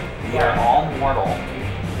we are all mortal,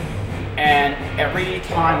 and every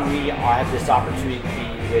time we have this opportunity to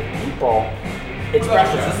be with people, it's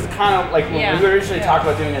precious. This is kind of like when we originally talked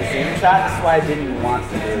about doing a Zoom chat. This is why I didn't want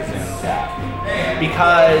to do a Zoom chat,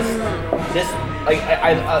 because this. Like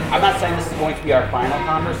I'm not saying this is going to be our final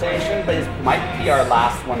conversation, but it might be our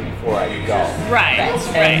last one before I go. Right.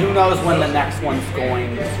 And who knows when the next one's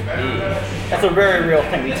going to be. That's a very real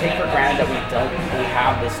thing. We take for granted that we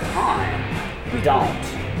have this time. We don't.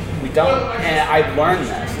 And I've learned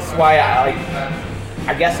this. This is why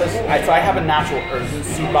I guess so I have a natural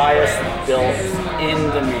urgency bias built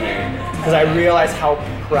into me, because I realize how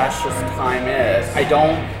precious time is.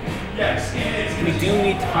 We do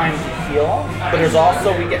need time to heal, but there's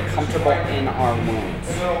also we get comfortable in our wounds.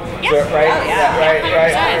 Right.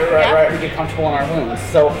 We get comfortable in our wounds.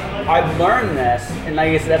 So I've learned this, and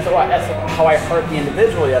like I said, that's how I hurt the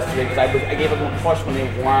individual yesterday, because I gave them a push when they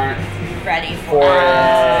weren't ready for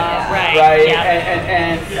it. Right.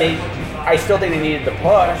 And I still think they needed the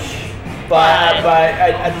push, but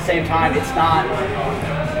at the same time, it's not.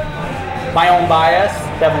 My own bias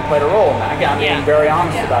definitely played a role in that. Again, I'm being very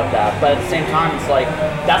honest about that. But at the same time, it's like,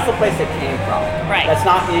 that's the place it came from. Right. That's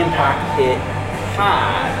not the impact it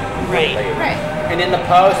had. Right. And in the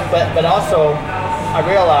post, but also, I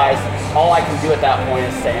realized all I can do at that point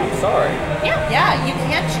is say, I'm sorry. Yeah, you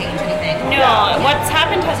can't change anything. No, what's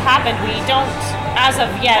happened has happened. We don't, as of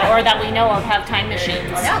yet, or that we know of, have time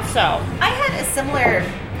machines. No. So. I had a similar...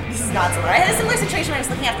 This is not similar. I had a similar situation when I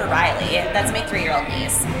was looking after Riley. That's my 3-year-old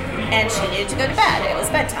niece. And she needed to go to bed. It was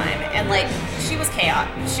bedtime. And, like, she was chaos.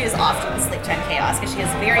 She is often sleep time chaos because she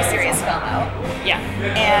has very serious FOMO. Yeah.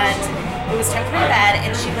 And it was time for her to bed,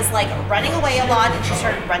 and she was, like, running away a lot, and she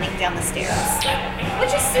started running down the stairs.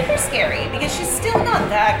 Which is super scary because she's still not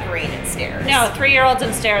that great at stairs. No, 3-year-olds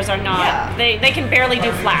and stairs are not. Yeah. They can barely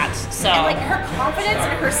do flats, so. And, like, her confidence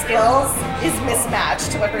and her skills is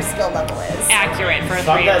mismatched to what her skill level is. Accurate for a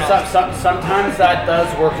 3-year-old. Sometimes that does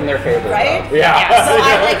work in their favor. Right? Though. Yeah. So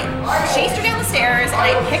I, like, chased her down the stairs, and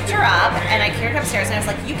I picked her up, and I carried her upstairs, and I was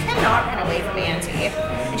like, you cannot run away from me, Auntie.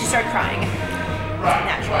 And she started crying.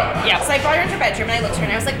 Naturally. Yeah. So I brought her into her bedroom, and I looked at her,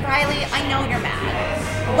 and I was like, Riley, I know you're mad.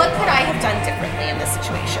 What could I have done differently in this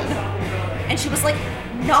situation? And she was like,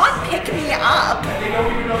 not pick me up.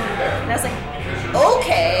 And I was like,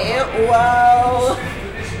 okay, well,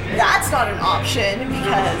 that's not an option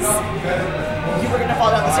because you were gonna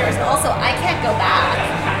fall down the stairs. And also, I can't go back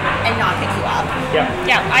and not pick you up.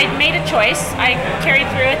 Yeah, I made a choice. I carried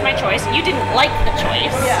through with my choice. You didn't like the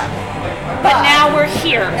choice. Yeah. But now we're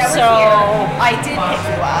here, so. I did pick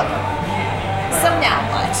you up. So now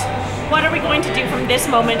what? What are we going to do from this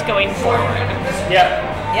moment going forward? Yeah.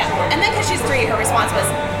 And then because she's 3, her response was,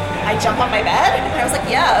 I jump on my bed? And I was like,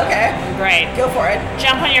 yeah, okay. Great. Go for it.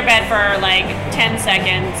 Jump on your bed for like 10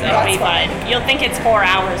 seconds and That's be fine. You'll think it's 4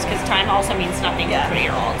 hours because time also means nothing to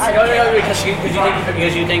 3-year-olds. No,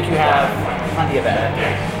 because you think you have plenty of bed.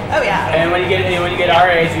 Oh yeah. And when you get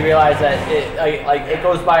our age, you realize that it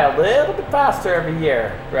goes by a little bit faster every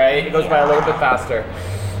year, right? It goes by a little bit faster.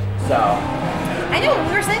 So. I know when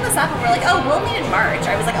we were setting this up and we were like, oh, we'll meet in March.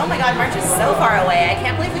 I was like, oh my god, March is so far away. I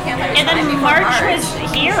can't believe we can't find And then time before March was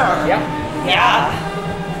here. Yeah. Yeah.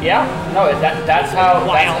 Yeah. No, that's how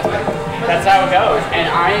Wild. that's how it goes. And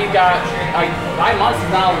I got 5 months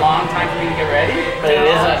is not a long time for me to get ready, but it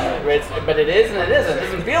isn't. But it is and it isn't. It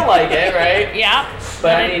doesn't feel like it, right? Yeah.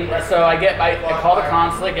 But I mean, so I call the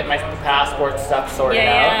consulate, get my passport stuff sorted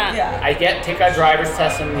out. Yeah. I take a driver's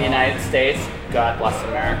test in the United States. God bless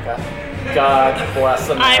America. God bless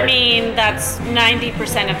America. I mean, that's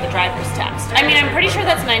 90% of the driver's test. I mean, I'm pretty sure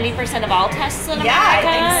that's 90% of all tests in America. Yeah, I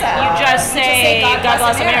think so. You just say God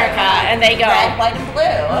bless America, and they go red, white, and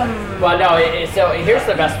blue. Well, no. So here's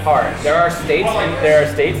the best part. There are states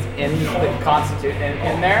in the Constitution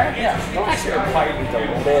in there. Yeah. Don't actually require you to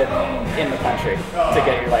live in the country to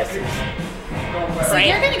get your license. So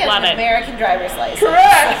you're going to get Love an it. American driver's license.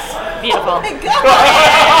 Correct. Beautiful. Oh my god.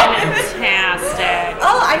 Fantastic.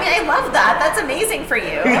 Oh, I mean, I love that. That's amazing for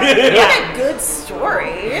you. What a good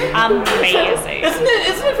story. Amazing. Isn't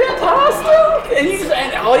it fantastic? And you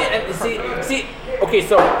just see. Okay,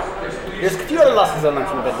 so there's a few other lessons I learned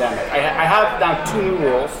from the pandemic. I have now 2 new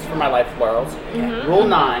rules for my life worlds. Rule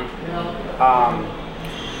 9.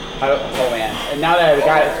 Oh man! And now that I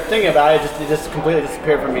got thinking about it, it just completely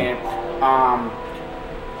disappeared from me.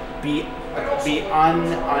 Be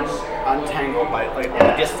untangled by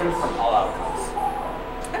distant from all outcomes.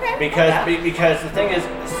 Okay. Because the thing is,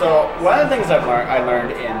 so one of the things I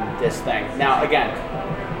learned in this thing. Now again,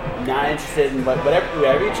 not interested in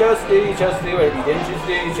whatever you chose to do, you chose to do. Whatever you didn't choose to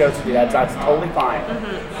do, you chose to do. That's totally fine.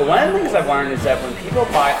 But one of the things I've learned is that when people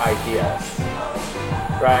buy ideas,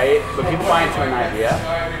 right? When people buy into an idea,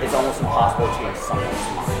 it's almost impossible to change someone's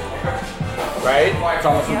mind. Right? It's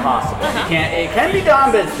almost impossible. It can be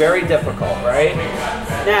done, but it's very difficult, right?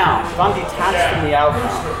 Now, if I'm detached from the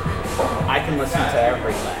outcome, I can listen to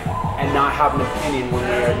everything and not have an opinion one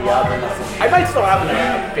way or the other. I might still have an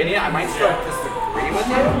opinion, I might still disagree with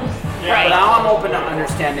you, but now I'm open to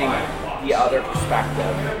understanding the other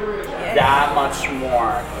perspective that much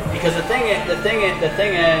more. Because the thing is,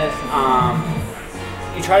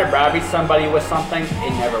 you try to browbeat somebody with something,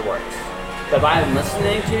 it never works. But if I'm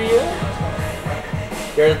listening to you,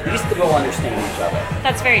 at least we'll understand each other.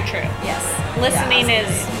 That's very true. Yes. Listening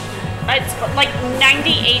is, it's like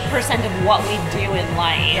 98% of what we do in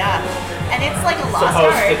life. Yeah. And it's like a lost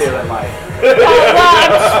Supposed art. to do in life. Well,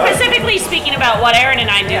 I'm specifically speaking about what Erin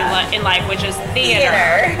and I do in life, which is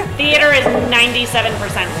theater. Theater is 97%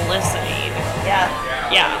 listening. Yeah.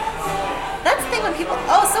 Yeah. That's the thing when people,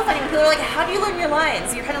 it's so funny when people are like, how do you learn your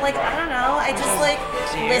lines? You're kind of like, I don't know. I just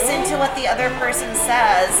listen to what the other person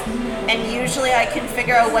says, and usually I can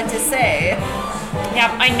figure out what to say. Yeah,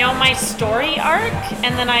 I know my story arc,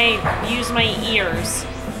 and then I use my ears.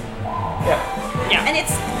 Yeah. And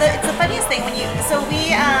it's the funniest thing when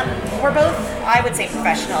we're both, I would say,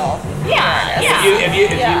 professional. Yeah. If you've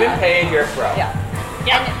been paid, you're a pro. Yeah.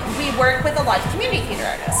 Yeah. And we work with a lot of community theater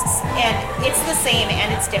artists, and it's the same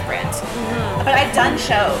and it's different. But I've done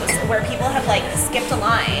shows where people have skipped a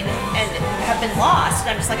line and have been lost, and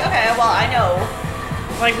I'm just like, okay, well, I know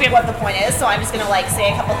what the point is, so I'm just gonna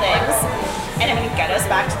say a couple things, and I'm gonna get us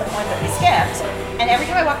back to the point that we skipped. And every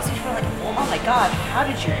time I walk the stage, people are like, oh my god, how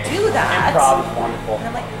did you do that? Improv is wonderful. And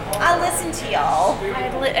I'm like, I listened to y'all.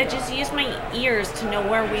 I just used my ears to know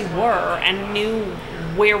where we were and knew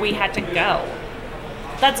where we had to go.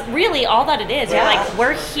 That's really all that it is. You're like,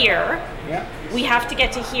 we're here. Yeah. We have to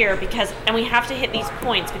get to here and we have to hit these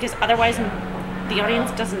points because otherwise the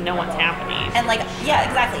audience doesn't know what's happening. And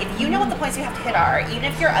exactly. If you know what the points you have to hit are, even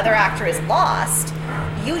if your other actor is lost,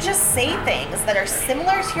 you just say things that are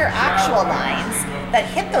similar to your actual lines that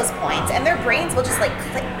hit those points, and their brains will just click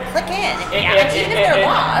in. And even if they're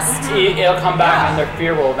lost, it'll come back, and their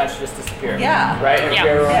fear will eventually just disappear. Yeah. Right. And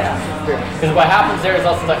fear will just disappear. Because what happens there is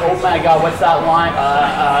also oh my god, what's that line?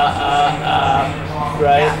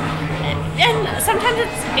 Right. Yeah. And sometimes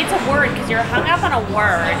it's a word because you're hung up on a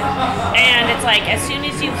word, and it's as soon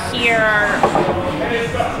as you hear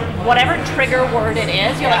whatever trigger word it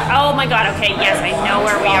is, you're like, oh my god, okay, yes, I know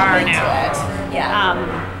where we are now.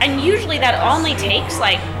 Yeah. And usually that only takes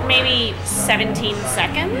maybe 17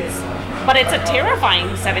 seconds, but it's a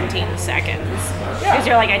terrifying 17 seconds because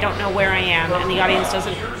you're I don't know where I am, and the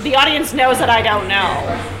audience knows that I don't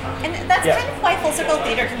know. And that's kind of why Full Circle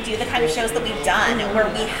Theater can do the kind of shows that we've done, where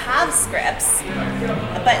we have scripts.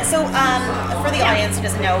 But for the audience who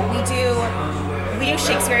doesn't know, we do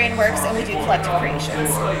Shakespearean works and we do collective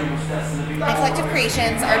creations. And collective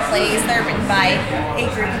creations are plays that are written by a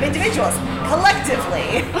group of individuals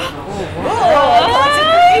collectively. Collective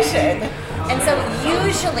creation. And so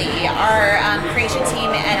usually our creation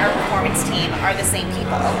team and our performance team are the same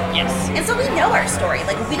people. Yes. And so we know our story.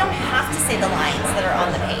 Like, we don't have to say the lines that are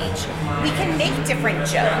on the page. We can make different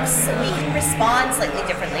jokes. We can respond slightly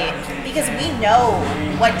differently because we know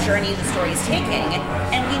what journey the story is taking,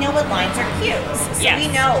 and we know what lines are cues. So Yes.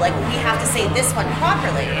 we know, like, we have to say this one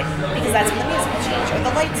properly because that's when the music will change or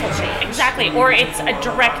the lights will change. Exactly. Or it's a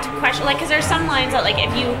direct question. Like, because there's some lines that, like,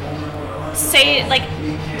 if you say, like,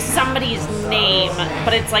 somebody's name,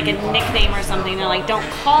 but it's like a nickname or something, they're like, don't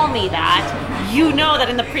call me that. You know that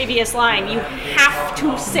in the previous line, you have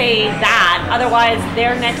to say that. Otherwise,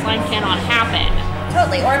 their next line cannot happen.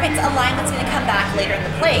 Totally. Or if it's a line that's going to come back later in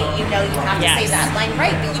the play, you know you have to say Yes. that line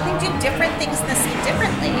right, but you can do different things in the scene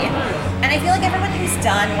differently. And I feel like everyone who's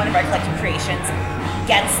done one of our collective creations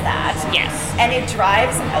gets that. Yes. And it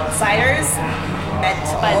drives outsiders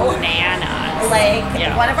mental. Bananas. Like,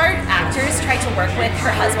 Yeah. one of our actors tried to work with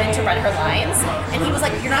her husband to run her lines, and he was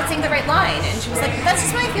like, you're not saying the right line. And she was like, that's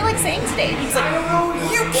just what I feel like saying today. And he was like,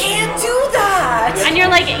 you can't do that. And you're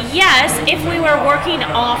like, yes, if we were working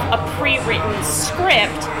off a pre-written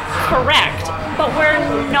script, correct. But we're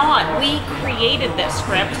not. We created this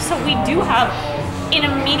script, so we do have, in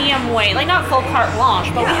a medium way, like not full carte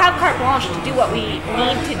blanche, but we have carte blanche to do what we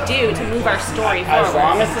need to do to move our story forward. As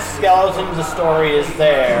long as the skeleton of the story is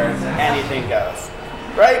there, anything goes.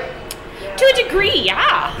 Right? To a degree,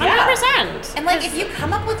 yeah, 100%. And like, if you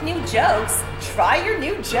come up with new jokes, try your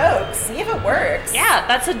new jokes, see if it works. Yeah,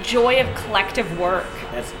 that's a joy of collective work.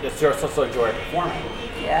 It's also a joy of performing.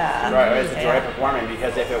 Yeah. Right, it's a joy of performing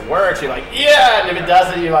because if it works, you're like, yeah, and if it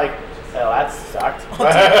doesn't, you're like, oh, that sucked.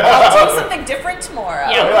 I'll do something different tomorrow.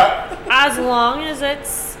 Yeah. As long as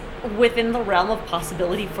it's within the realm of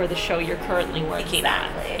possibility for the show you're currently working on.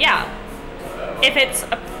 Exactly. Yeah. If it's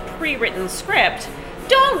a pre-written script,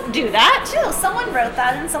 don't do that. No, someone wrote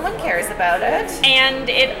that and someone cares about it. And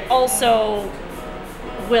it also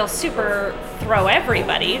will super throw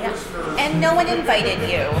everybody. Yeah. And no one invited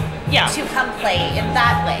you to come play in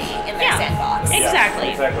that way in their sandbox. Exactly.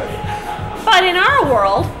 Exactly. But in our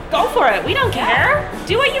world, go for it. We don't care.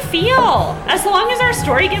 Do what you feel. As long as our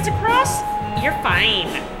story gets across, you're fine.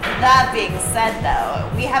 That being said,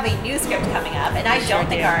 though, we have a new script coming up, and I don't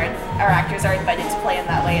think our actors are invited to play in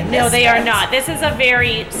that way in this No, they are script. not. This is a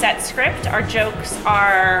very set script. Our jokes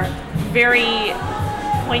are very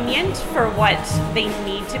poignant for what they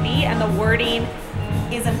need to be, and the wording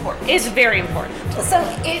is important. Is very important. So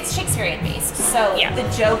it's Shakespearean based. So the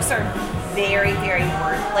jokes are very, very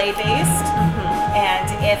wordplay based, and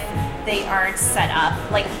if they aren't set up,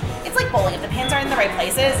 like, it's like bowling. If the pins aren't in the right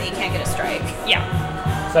places, you can't get a strike. Yeah.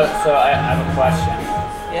 So I have a question.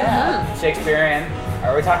 Yeah. Shakespearean,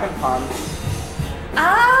 are we talking puns?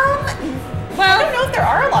 Well, I don't know if there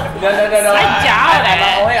are a lot of puns. No. I doubt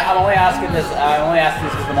it. I'm only asking this. I'm only asking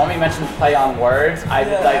this because the moment you mentioned play on words, I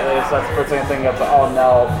like that's the first thing I think of. Oh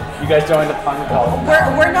no, you guys joined the pun cult.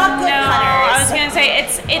 We're not good No, punners. I was gonna say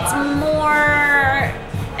it's more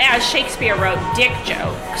as Shakespeare wrote dick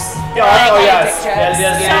jokes. Yes. So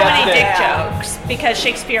many dick jokes because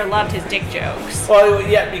Shakespeare loved his dick jokes. Well,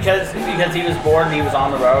 yeah, because he was bored and he was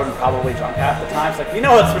on the road and probably drunk half the time. It's like, you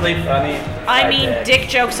know what's really funny? I mean, dick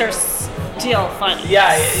jokes are still funny.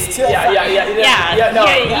 Yeah.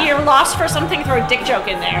 You're lost for something, throw a dick joke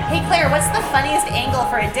in there. Hey Claire, what's the funniest angle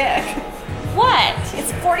for a dick? What?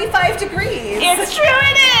 It's 45 degrees. It's true,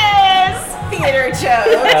 it is! Theater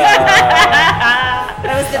joke.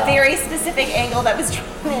 That was the very specific angle that was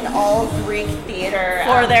drawn in all Greek theater.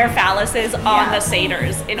 For their phalluses on the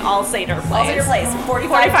satyrs, in all satyr plays. All satyr plays,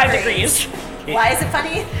 45 degrees. Why is it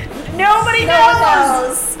funny? Nobody No one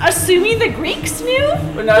knows. Assuming the Greeks knew?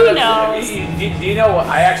 Who knows? Do you know what?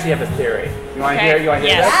 I actually have a theory. You want to hear? You want to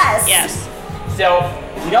hear Yes. this? Yes. So,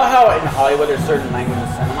 you know how in Hollywood there's certain language of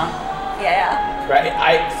cinema? Yeah. Right.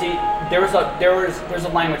 I see. There's a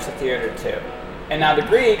language to theater too, and now the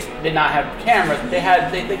Greeks did not have cameras. They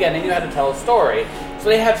knew how to tell a story, so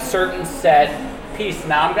they have certain set pieces.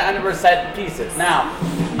 Now I'm gonna set pieces. Now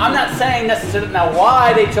I'm not saying necessarily now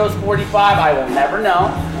why they chose 45. I will never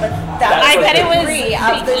know. But I bet it was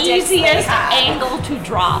of the dicks they easiest had. angle to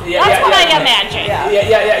draw. Yeah, That's what I yeah. imagine.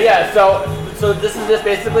 Yeah. So this is just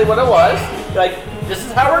basically what it was. Like, this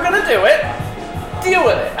is how we're gonna do it. Deal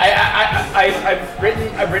with it.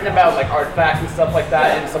 I've written about like artifacts and stuff like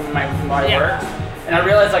that in some of my work, and I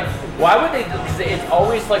realized like why would they? Because it's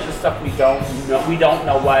always like the stuff we don't know. We don't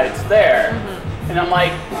know why it's there, and I'm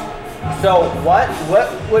like, so what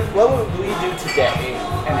would we do today,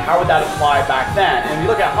 and how would that apply back then? And if you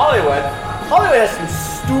look at Hollywood has some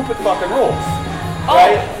stupid fucking rules. Oh,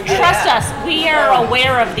 right? trust us, we are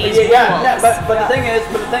aware of these rules. But the thing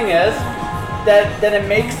is, then it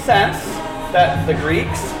makes sense that the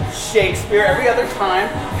Greeks, Shakespeare, every other time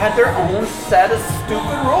had their own set of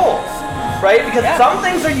stupid rules, right? Because some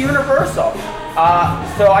things are universal.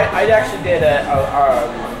 So I actually did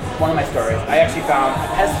one of my stories. I actually found a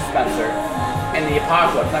pest dispenser in the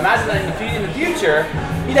apocalypse. And I imagine that in the future,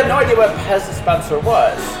 you'd have no idea what a pest dispenser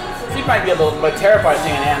was. So you might be a little bit terrified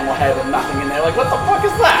seeing an animal head with nothing in there. Like, what the fuck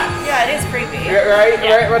is that? Yeah, it is creepy. Right?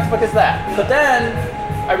 What the fuck is that? But then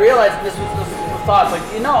I realized this was the thoughts. Like,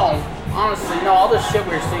 honestly, all this shit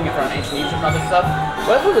we were seeing from ancient Egypt and other stuff,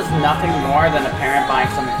 what if it was nothing more than a parent buying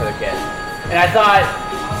something for their kid? And I thought,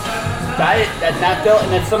 that felt,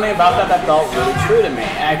 and it's something about that felt really true to me.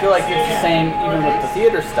 And I feel like it's the same even with the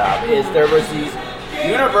theater stuff, is there was these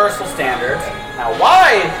universal standards. Now,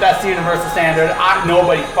 why that's the universal standard,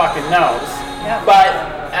 nobody fucking knows. Yeah. But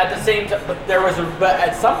at the same time, but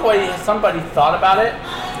at some point, somebody thought about it,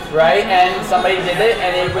 right? And somebody did it,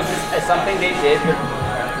 and it was just something they did with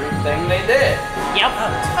everything they did. Yep.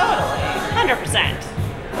 Oh, totally. 100%.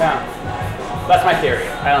 Yeah. That's my theory.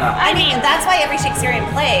 I don't know. I mean, that's why every Shakespearean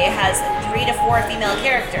play has 3 to 4 female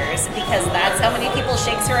characters, because that's how many people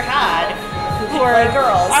Shakespeare had who were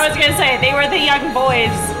girls. I was gonna say they were the young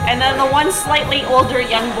boys, and then the one slightly older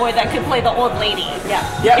young boy that could play the old lady. Yeah.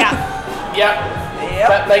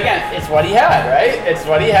 But again, it's what he had, right? It's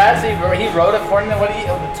what he had. So he wrote according to the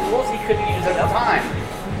tools he could use at the time.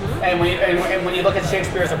 And when you look at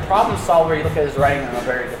Shakespeare as a problem solver, you look at his writing in a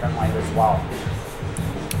very different light as well.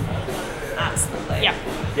 Absolutely. Yeah.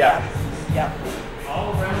 Yeah.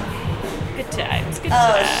 Good times. Good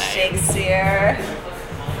Oh, times. Shakespeare.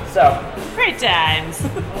 So. Great times.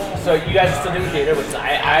 So you guys are still doing theater, which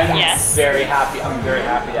I'm Yes. very happy. I'm very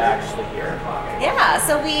happy to actually hear. Yeah,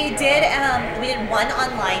 so we did one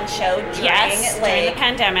online show during the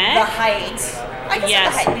pandemic. The height. I guess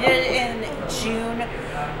Yes. the height. We did it in June.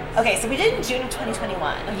 Okay, so we did it in June of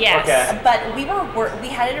 2021. Yes. Okay. But we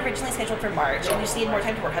had it originally scheduled for March, and we just needed more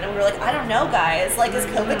time to work on it. We were like, I don't know, guys. Like, is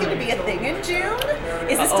COVID going to be a thing in June?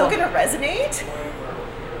 Is it still going to resonate?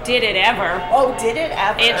 Did it ever? Oh, did it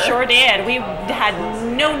ever? It sure did. We had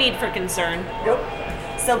no need for concern. Nope.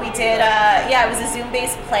 So we did, it was a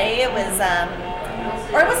Zoom-based play. It was,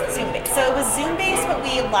 or it wasn't Zoom-based. So it was Zoom-based, but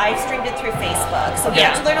we live streamed it through Facebook. So we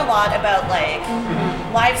had to learn a lot about, like,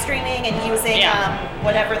 live streaming and using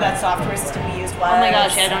whatever that software system we used was. Oh my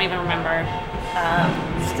gosh, I don't even remember.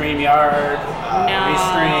 StreamYard,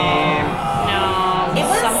 Restream. No, it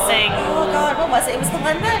was something. Oh god, what was it? It was the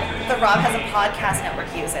one that the Rob Has a Podcast Network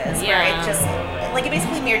uses, where it just, like, it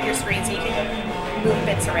basically mirrored your screen so you can move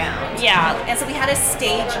bits around. Yeah. And so we had a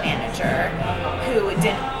stage manager who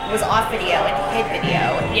was off video and hid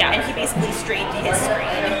video. Yeah. And he basically streamed his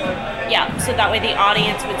screen. Yeah, so that way the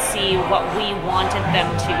audience would see what we wanted them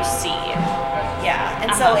to see. Yeah,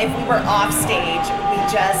 and so if we were off stage, we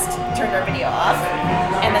just turned our video off,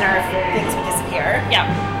 and then our things would disappear. Yeah.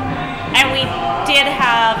 And we did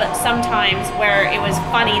have sometimes where it was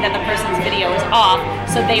funny that the person's video was off,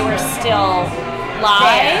 so they were still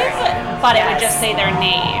live, but it would just say their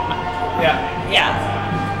name. Yeah.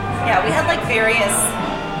 Yeah, we had like various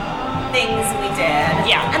things we did.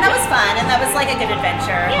 Yeah. And that was fun, and that was like a good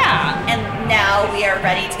adventure. Yeah. And now we are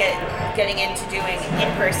ready to getting into doing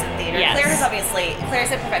in-person theater. Yes.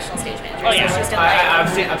 Claire's a professional stage manager. Oh, yeah. So she's done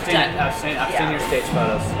I've seen your stage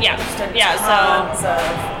photos. Yeah. Tons So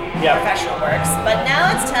of professional works. But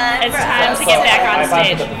now it's time it's time to get back on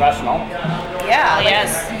stage. The professional. Yeah, Oh,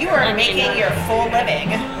 yes. you are making your full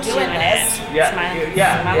living doing this. It's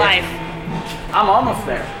my life. I'm almost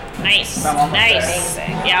there. Nice. I'm almost Nice.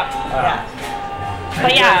 Amazing. Yep. Yeah.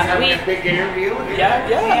 But yeah, we. a big interview. Yeah.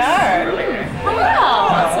 We are. Really?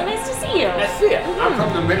 Wow, it's so nice to see you. Let's see it. I'm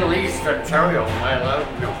from the Middle East, Ontario. I love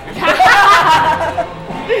no.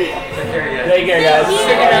 Take care, guys.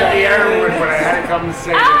 Sitting at the airwood, but I had to come and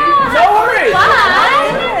say No worries.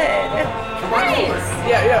 Good. come on over.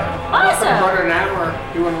 Yeah. Nothing but an hour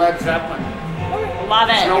doing Led Zeppelin. Love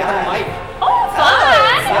It's an it. open mic. Oh, fun.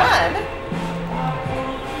 Fun.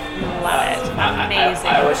 Love it. Amazing.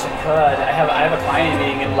 I wish I could. I have a client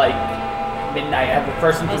meeting at like midnight. I have the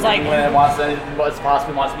person I was meeting like- when it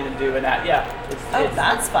wants me to do, and that. Yeah. Oh,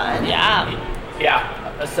 that's fun. Yeah.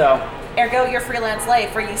 Yeah. So. Ergo, your freelance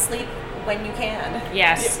life where you sleep when you can.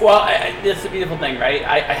 Yes. Well, it's a beautiful thing, right?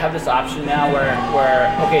 I have this option now where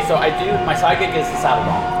okay, so I do my side gig is the saddle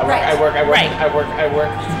dog. I work.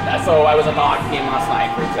 So I was at the hockey game last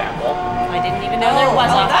night, for example. I didn't even know there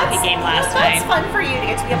was a hockey game last night. That's fun for you to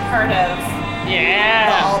get to be a part of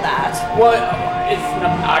Yeah. all that. Well, it's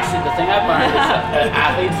actually the thing I've learned is that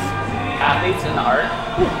athletes and art,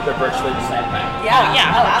 they're virtually the same thing. Yeah.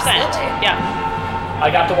 Yeah. Oh, 100%. absolutely. Yeah. I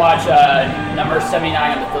got to watch number 79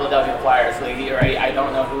 of the Philadelphia Flyers. Like, I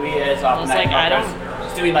don't know who he is. Off the I don't.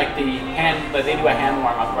 He's doing like the hand, like they do a hand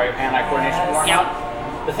warm up, right? Hand-eye coordination warm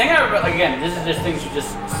up. The thing again, this is just things you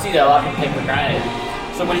just see that a lot of people take for granted.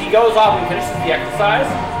 So when he goes off and finishes the exercise,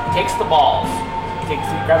 he takes the balls, he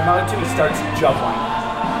grabs another two, he starts juggling.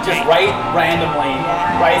 Just right randomly,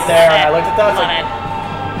 right there. And I looked at that, I was like,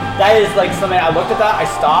 that is like something, I looked at that, I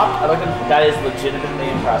stopped, I looked at that is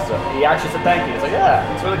legitimately impressive. He actually said thank you. He's like, yeah,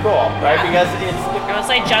 it's really cool, right? Because it's... I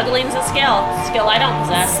was like, juggling's a skill I don't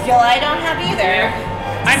possess. Skill I don't have either.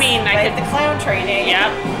 I mean, I Like could... the clown training. Yep.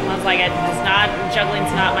 I was like,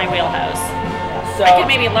 juggling's not my wheelhouse. So, I could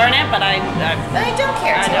maybe learn it, but I don't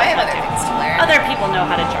care to. don't I have want other to. things to learn. Other people know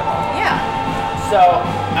how to juggle. Yeah. So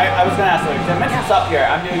I was gonna ask, like, I mentioned this up here.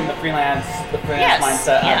 I'm doing the freelance Yes,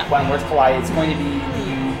 mindset yeah. When Words Collide. It's going to be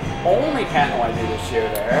the only panel I do this year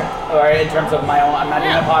there. Or in terms of my own, I'm not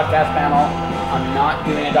doing a podcast panel. I'm not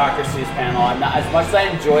doing a Dr. Seuss panel. I'm not, as much as I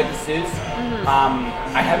enjoyed the Seuss.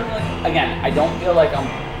 I haven't really. Again, I don't feel like I'm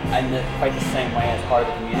quite the same way as part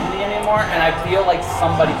of the community anymore. And I feel like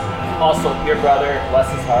somebody, also your brother,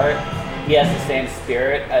 bless his heart, he has the same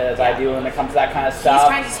spirit as I do when it comes to that kind of stuff. He's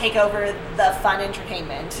trying to take over the fun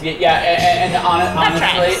entertainment. Yeah, and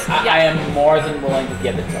honestly, tracks. I am more than willing to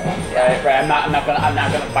give it to him. Right? I'm not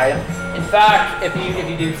gonna fight him. In fact, if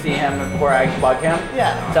you do see him before I bug him,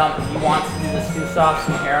 tell him if he wants to do the Seuss off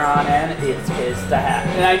some hair on in, it's his to have.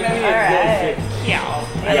 And I mean, Alright.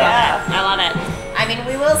 I love it. I mean,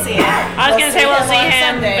 we will see him. I was gonna say we'll see on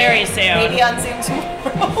him Sunday. very soon. Maybe on Zoom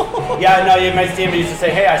tomorrow. Yeah, no, you might see him. He used to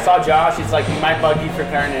say, "Hey, I saw Josh." He's like, "He might bug you for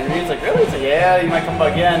current interviews." Like, really? He's like, "Yeah, you might come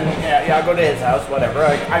bug in. Yeah, I'll go to his house, whatever."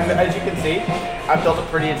 Like, as you can see, I've built a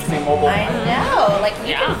pretty interesting mobile. I know. Like,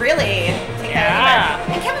 you can really take that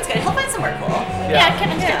anywhere. And Kevin's good. He'll find somewhere cool. Yeah,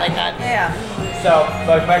 Kevin's good like that. Yeah. So,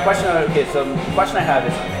 but my question, so the question I have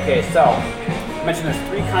is, so, you mentioned there's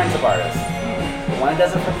three kinds of artists. The one that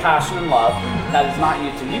does it for passion and love, that is not you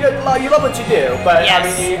two. You love what you do, but Yes. I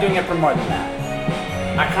mean, you're doing it for more than that.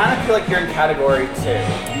 I kind of feel like you're in category 2.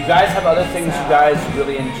 You guys have other things you guys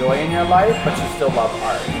really enjoy in your life, but you still love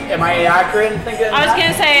art. Am I accurate in thinking I was that?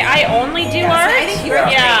 gonna say I only do art. I think you're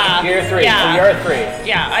yeah. You're 3, Yeah. so you're a 3.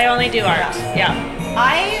 Yeah, I only do art. Yeah.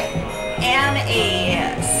 I am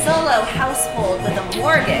a solo household with a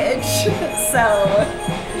mortgage, so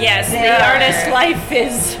Yes, the There. artist life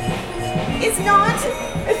is. it's not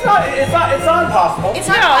It's not impossible. it's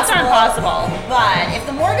not No, it's possible. not possible. But if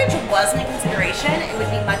the mortgage wasn't a consideration, it would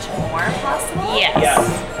be much more possible. Yes. Yes.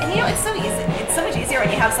 And you know, it's so easy. It's so much easier when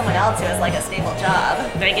you have someone else who has like a stable job.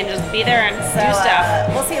 They can just be there and So do stuff.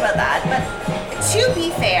 we'll see about that. But to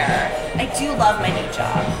be fair, I do love my new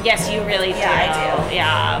job. Yes, you really do. Yeah, I do.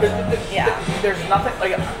 Yeah. Yeah. There's nothing,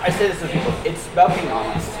 like, I say this to people, it's about being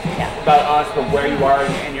honest. Yeah. About honest about where you are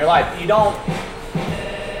in your life. You don't,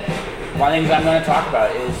 one of the things I'm going to talk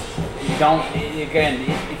about is, you don't, again,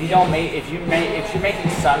 if you're making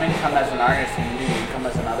some income as an artist and you do income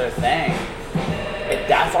as another thing, if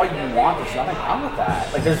that's all you want, there's nothing wrong with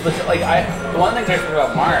that. Like, there's legit, like, one of the things I think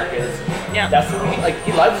about Mark is, that's what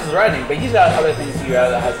he loves his writing, but he's got other things he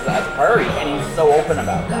has as a priority, and he's so open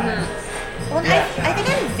about that. Well, I think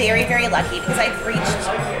I'm very, very lucky because I've reached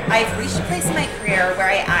a place in my career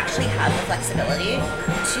where I actually have the flexibility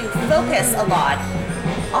to focus a lot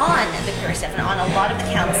on the career stuff and on a lot of the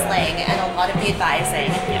counseling and a lot of the advising.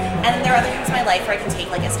 And then there are other things in my life where I can take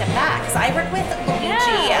like a step back. Because I work with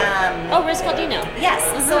Luigi. Oh, Riz Caldino. Yes,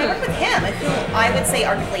 so I work with him, who I would say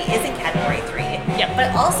arguably is in category 3. Yep.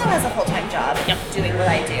 But also has a full-time job doing what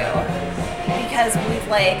I do. Because we've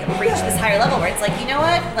like reached this higher level where it's like, you know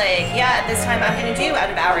what? Like, yeah, at this time I'm gonna do out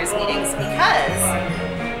of hours meetings because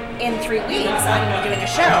in 3 weeks I'm gonna be doing a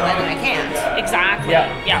show and then I can't. Exactly. Yeah.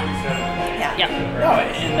 Yeah. Yeah. Yeah. No,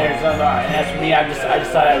 and there's no, and as for me, I just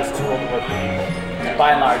thought I was too old to work for people.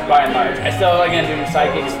 By and large. I still, again, doing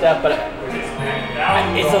psychic stuff, but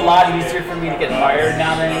it's a lot easier for me to get fired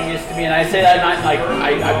now than it used to be. And I say that not like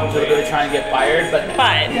I'm really trying to get fired, but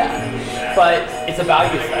it's a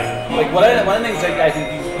value thing. Like one of the things that I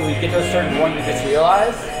think when you get to a certain point, you just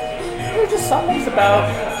realize there's just some things about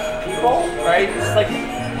people, right? It's like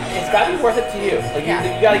it's got to be worth it to you. Like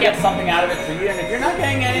you got to get something out of it for you, and if you're not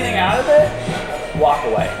getting anything out of it, walk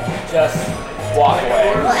away. Just walk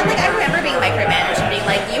away. Well, and like I remember being micromanaged and being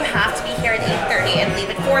like, you have to be here at 8:30 and leave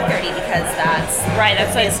at 4:30 because that's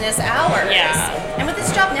That's like business hours. Yeah. And with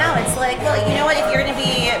this job now, it's like, well, you know what? If you're going to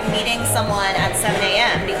be meeting someone at 7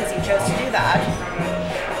 a.m. because you chose to do that,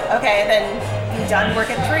 okay, then be done work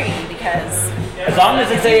at 3 because As long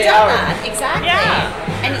as it's 8 you've done hours. that. Exactly.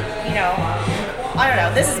 Yeah. And you know, I don't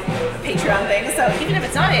know. This is Patreon thing. So even if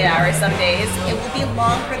it's not 8 hours some days, it will be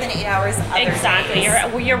longer than 8 hours other Exactly.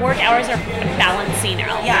 days. Your work hours are balancing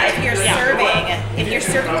out. Yeah, if you're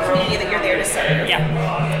serving the community that you're there to serve. Yeah.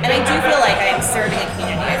 And I do feel like I am serving a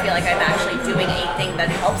community. I feel like I'm actually doing a thing that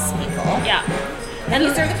helps people. Yeah. And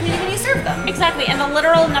you serve the community when you serve them. Exactly. And the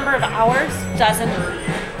literal number of hours doesn't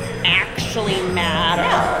actually matter.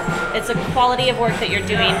 No. It's a quality of work that you're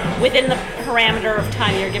doing within the parameter of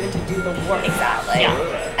time you're given to do the work. Exactly. Yeah.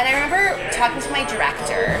 And I remember talking to my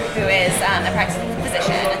director, who is a practicing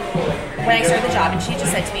physician, when I started the job, and she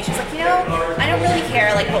just said to me, she's like, I don't really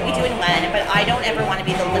care like what we do and when, but I don't ever want to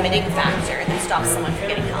be the limiting factor that stops someone from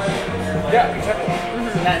getting help. Yeah, exactly.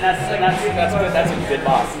 That's good. That's a good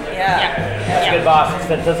boss. Yeah. That's a good boss.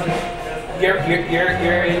 That doesn't. Your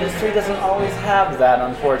industry doesn't always have that,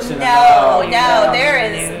 unfortunately. No.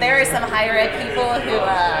 There is some higher ed people who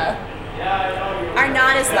are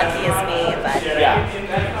not as lucky as me, but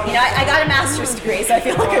I got a master's degree, so I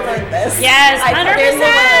feel like I've earned this. Yes, I put in the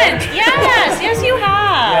 100%. Yes, you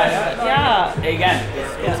have. Yeah. Again,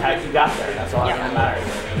 it's how you got there. That's all that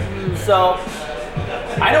matters. So,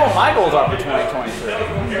 I know what my goals are for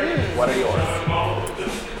 2023. What are yours?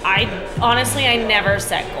 I never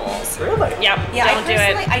set goals. Really? Yep. Yeah, Don't do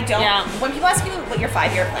it. I don't. Yeah. When people ask you what your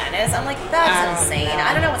 5-year plan is, I'm like, that's insane.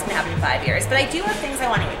 I don't know what's going to happen in 5 years, but I do have things I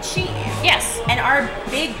want to achieve. Yes. And our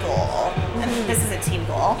big goal, and this is a team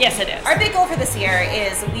goal. Yes, it is. Our big goal for this year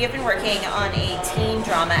is we have been working on a teen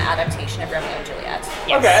drama adaptation of Romeo and Juliet.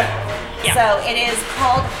 Yes. Okay. Yeah. So it is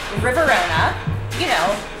called Riverona,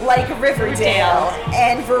 like Riverdale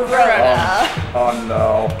and Verona. Oh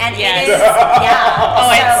no. And Yes.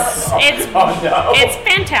 it is, It's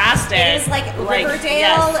fantastic. It is like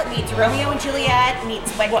Riverdale meets Romeo and Juliet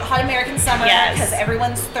meets like Hot American Summer Yes. because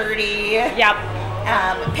everyone's 30. Yep.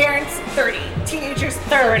 Parents 30, teenagers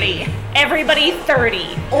 30. Everybody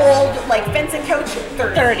 30. old like fencing coach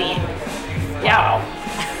 30. 30. Yeah.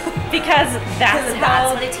 Because that's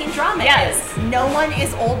what a teen drama Yes. is. No one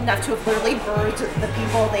is old enough to have literally birthed the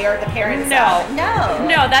people they are the parents No. of. No.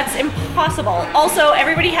 No, that's impossible. Also,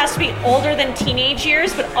 everybody has to be older than teenage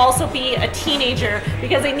years, but also be a teenager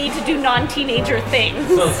because they need to do non-teenager things.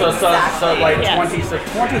 So Exactly. like Yes. 20, so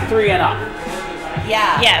 23 and up.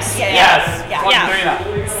 Yeah. Yes. Yeah. Yes. Yeah. 23 and up.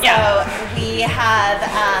 Yeah. So we have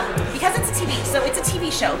because it's a TV, so it's a TV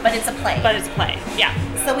show, but it's a play. But it's play. Yeah.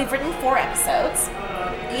 So we've written 4 episodes.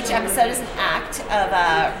 Each episode is an act of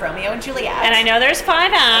Romeo and Juliet. And I know there's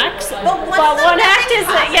 5 acts, but one act is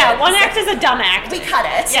happens. one act is a dumb act. We cut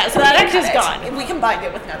it. Yeah, so that act is cut gone. it. We combined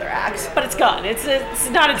it with another act. But it's gone. It's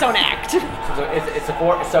not its own act. So it's a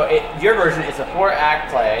 4. So your version is a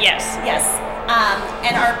 4-act play. Yes. Yes.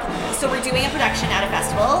 So we're doing a production at a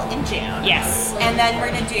festival in June. Yes. And then we're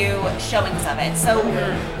gonna do showings of it. So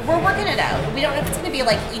we're working it out. We don't know if it's gonna be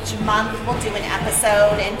like each month we'll do an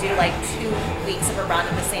episode and do like 2 weeks of a run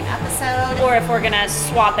of the same episode. Or if we're gonna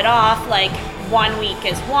swap it off, like 1 week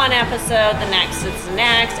is one episode, the next is the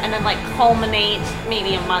next, and then like culminate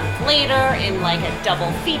maybe a month later in like a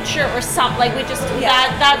double feature or something. Like we just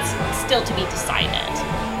that's still to be decided.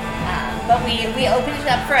 But we opened it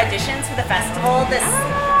up for auditions for the festival this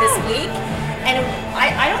week, and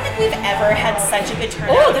I don't think we've ever had such a good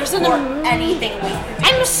turnout for anything we produced.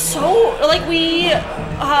 I'm so like we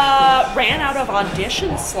ran out of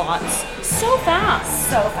audition slots so fast.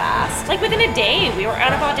 So fast. Like within a day, we were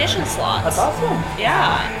out of audition slots. That's awesome.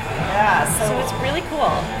 Yeah. Yeah. So it's really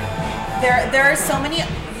cool. There are so many.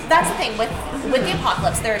 That's the thing with the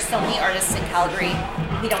apocalypse. There are so many artists in Calgary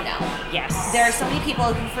we don't know. Yes. There are so many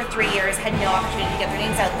people who for 3 years had no opportunity to get their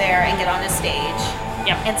names out there and get on a stage.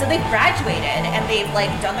 Yep. And so they've graduated and they've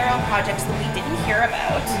like done their own projects that we didn't hear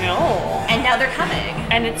about. No. And now they're coming.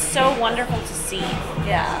 And it's so wonderful to see.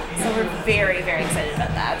 Yeah. So we're very, very excited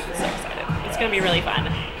about that. So excited. It's gonna be really fun.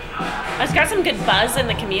 It's got some good buzz in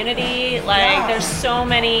the community. Like there's so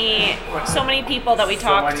many people that we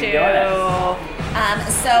talk to.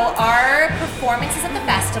 So our performances at the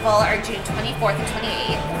festival are June 24th and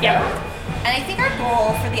 28th. Yep. And I think our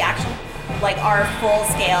goal for the actual, like our full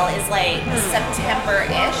scale is like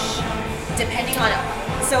September-ish, depending on,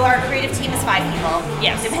 so our creative team is 5 people.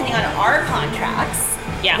 Yes. Depending on our contracts,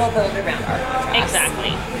 we'll build around our contracts.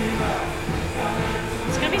 Exactly.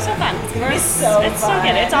 It's gonna be so fun. It's gonna be so It's fun. so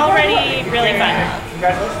good. It's already really fun.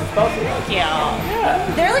 Congratulations, both of you. Yeah.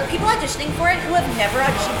 There are like people auditioning for it who have never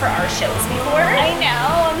auditioned for our shows before. I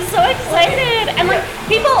know. I'm so excited. And like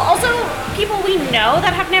people we know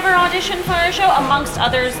that have never auditioned for our show, amongst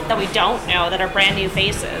others that we don't know that are brand new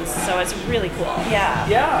faces. So it's really cool. Yeah.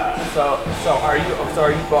 Yeah. So are you?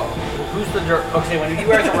 Who's the director? Okay, when you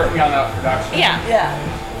guys are working on that production. Yeah. Yeah.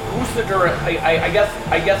 who's the director? I guess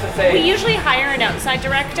I'd say. We usually hire an outside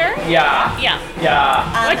director. Yeah. Yeah.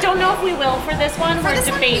 Yeah. I don't know if we will for this one. For We're this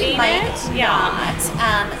debating one, we might it. Yeah.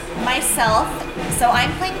 not. Myself, so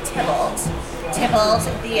I'm playing Tybalt. Tybalt,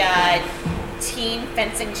 the teen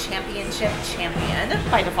fencing championship champion.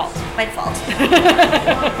 By default. By default. You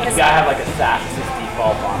gotta have like a sass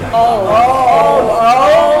default on it.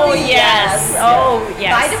 Oh, yes. Oh,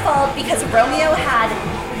 yes. By default, because Romeo had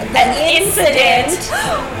an incident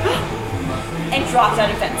and dropped out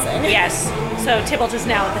of fencing. Yes. So Tybalt is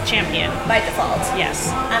now the champion. By default. Yes.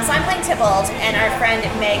 So I'm playing Tybalt, and our friend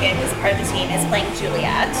Megan, who's a part of the team, is playing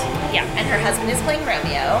Juliet. Yeah. And her husband is playing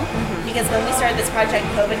Romeo. Because when we started this project,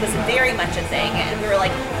 COVID was very much a thing, and we were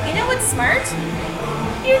like, you know what's smart?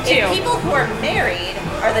 You do. If people who are married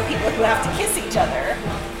are the people who have to kiss each other.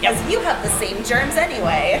 Because you have the same germs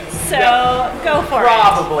anyway. So go for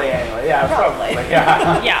Probably anyway. Yeah, Probably. it.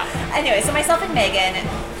 Yeah. Yeah. Anyway, so myself and Megan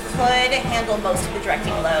could handle most of the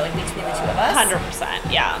directing load between the two of us.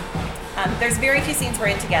 100%. Yeah. There's very few scenes we're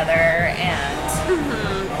in together, and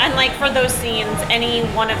And like for those scenes, any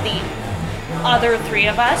one of the other three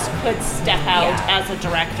of us could step out as a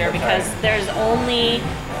director because there's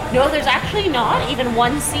actually not even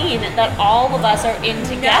one scene that all of us are in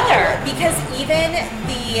together. no, because even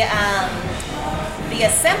the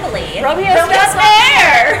assembly, Romeo's not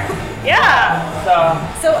there. Yeah.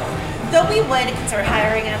 So though we would consider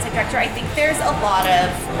hiring an outside director, I think there's a lot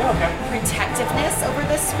of protectiveness over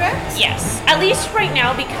the script. Yes. At least right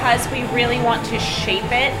now because we really want to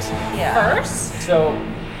shape it first. So,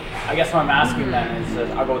 I guess what I'm asking then is,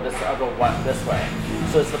 I'll go this way.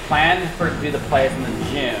 So is the plan for to do the plays in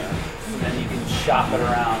June, so then you can shop it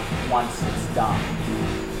around once it's done?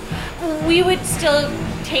 We would still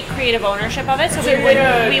take creative ownership of it, so we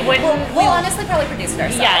wouldn't. We'll honestly probably produce it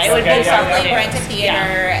ourselves. Yeah, it would Okay, be yeah, something. yeah. Rent a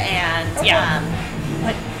theater and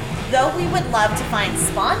but though we would love to find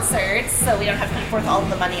sponsors so we don't have to put forth all of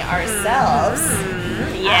the money ourselves.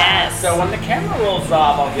 Yes. So when the camera rolls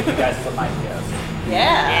off, I'll give you guys some ideas.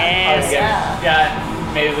 Yes.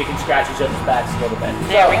 Maybe we can scratch each other's backs a little bit.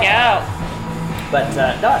 There we go. But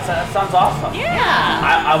that sounds awesome. Yeah.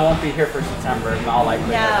 I won't be here for September in all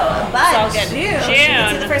likelihood. No, but Sounds good. June. You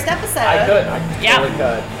can see the first episode. I Yeah. totally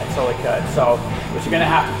could. So what you're gonna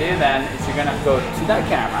have to do then is you're gonna go to that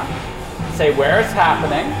camera, say where it's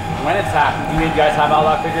happening, when it's happening. You guys have all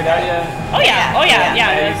that figured out yet? Oh yeah.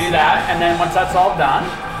 And you do that, and then once that's all done,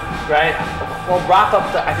 right? We'll wrap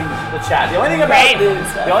up the chat. The only thing about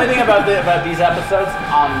these episodes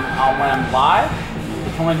on when I'm live,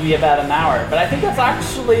 it can only be about an hour. But I think that's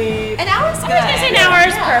actually An hour's good. I was gonna say an hour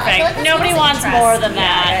is Yeah, I feel like perfect. that's Nobody losing wants interest. more than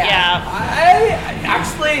that. Yeah. I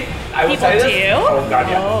will People say this. do? Oh God,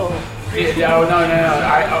 yeah. Oh. No.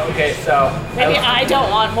 Okay, so Maybe I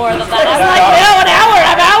don't want more than that. No, I'm like, no, an hour,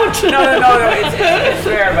 I'm out. No. It's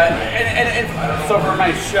fair, but and so for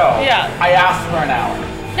my show, I asked for an hour.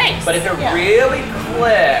 Nice. But if it really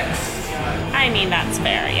clicks, I mean, that's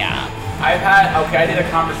fair. Yeah. I did a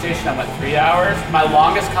conversation that went 3 hours. My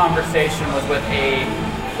longest conversation was with a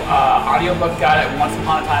audiobook guy that once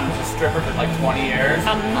upon a time was a stripper for like 20 years.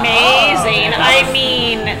 Amazing. I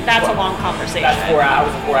mean, that's a long conversation. That's 4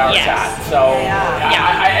 hours, a 4-hour Yes. chat. So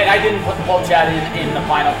Yeah. I didn't put the whole chat in the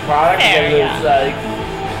final product. Fair, It was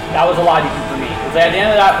that was a lot easier for me. Because at the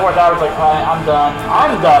end of that 4th hour, I was like, oh, I'm done.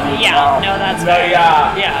 Yeah, no, that's fair.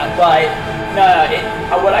 Yeah. But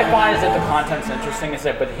what I find is that the content's interesting.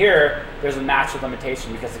 But here, there's a natural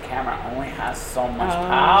limitation because the camera only has so much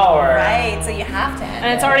power. Right, so you have to end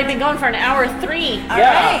And it's it. already been going for an hour 3. All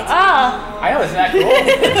right. Oh, I know, isn't that cool?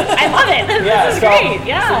 I love it. This is great.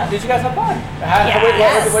 Yeah. So did you guys have fun? Yeah. What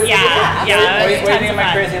do you Tons think of of my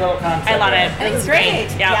fun. crazy little concept? I love it. I think It's it's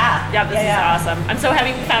great. great. Yeah. This is Yeah. awesome. I'm so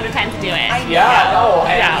happy we found a time to do it. I know. Yeah, no,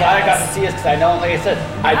 and Yeah. I'm glad I got to see this because I know, like I said,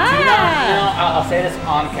 I do not, I'll say this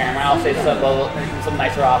on camera, I'll say this a little, some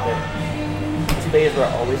nicer off it. 2 days were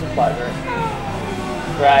always a pleasure.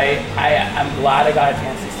 Right? I'm glad I got a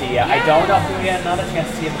chance to see you. I don't know if I'm gonna get another chance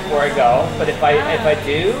to see you before I go, but if I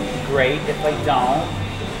do, great. If I don't,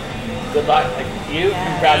 good luck. Like you,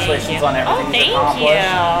 congratulations on everything Thank you've accomplished.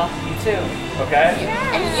 you. You too. Okay?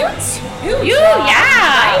 And you too. You, Josh, yeah.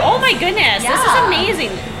 right? Oh my goodness. This is Yeah.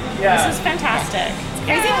 amazing. Yeah. This is fantastic. It's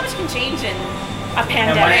crazy how much can change in A And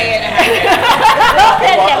pandemic.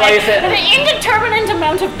 like I said, An indeterminate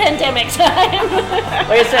amount of pandemic time.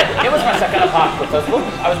 like I said, it was my second apocalypse. I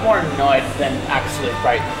was more annoyed than actually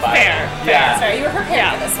frightened by it. Fair. Yeah. Sorry, you were prepared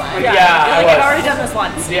Yeah. for this one. Yeah, You're I like, was. I've already done this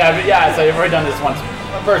once. Yeah, so you've already done this once,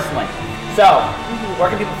 personally. So, where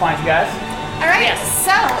can people find you guys? All right, Yes.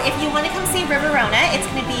 so if you want to come see River Rona, it's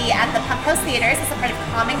going to be at the Pump House Theaters. It's a part of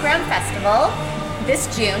Common Ground Festival. this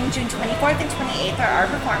June 24th and 28th are our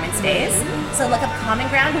performance days. So look up Common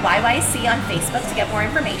Ground YYC on Facebook to get more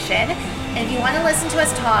information. And if you want to listen to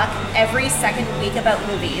us talk every second week about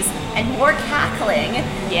movies and more cackling,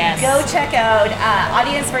 Yes. go check out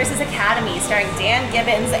Audience versus Academy starring Dan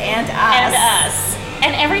Gibbons and us. And us.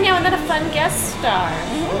 And every now and then a fun guest star.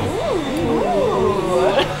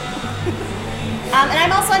 And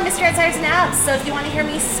I'm also on Mr. Outsider's Nabs, so if you want to hear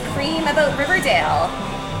me scream about Riverdale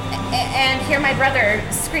and hear my brother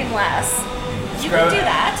scream less, you can do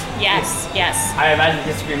that. Yes, yes. I imagine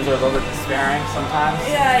his screams are a little bit despairing sometimes.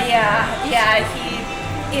 Yeah, he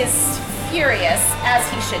is furious, as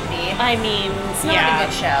he should be. I mean, It's not a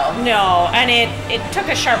good show. No, and it took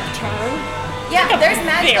a sharp turn. Yeah, Took a there's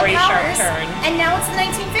magical very sharp powers, turn. and now it's the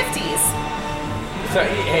 1950s. So,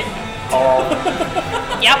 hey,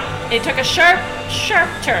 Yep, it took a sharp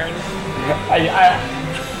turn. I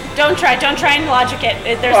Don't try and logic it.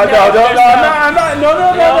 There's Oh, no, no, there's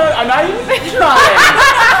I'm not even trying.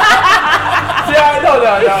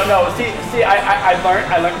 See, I learned,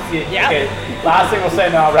 Yeah. okay, last thing we'll say,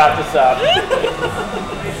 and then I'll wrap this up.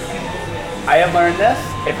 I have learned this,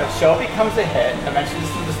 if a show becomes a hit, eventually this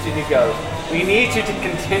is where the studio goes, we need you to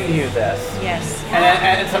continue this. Yes.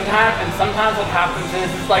 And sometimes what happens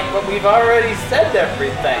is it's like, but we've already said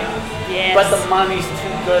everything. Yes. But the money's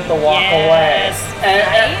too good to walk away. Yes.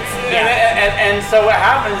 And so what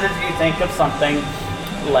happens is you think of something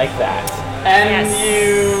like that. And Yes.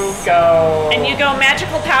 you go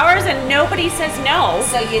magical powers and nobody says no.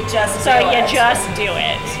 So you just So do you it. just do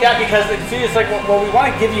it. Yeah, because it's like, well, we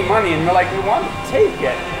want to give you money, and we're like, we want to take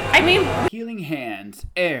it. I mean, Healing Hands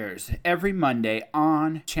airs every Monday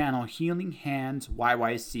on channel Healing Hands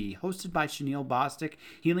YYC, hosted by Chanel Bostic.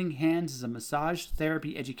 Healing Hands is a massage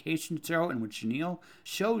therapy education show in which Chanel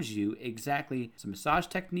shows you exactly some massage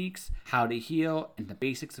techniques, how to heal, and the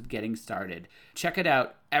basics of getting started. Check it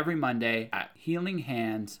out every Monday at Healing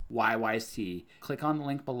Hands YYC. Click on the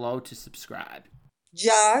link below to subscribe.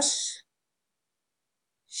 Josh.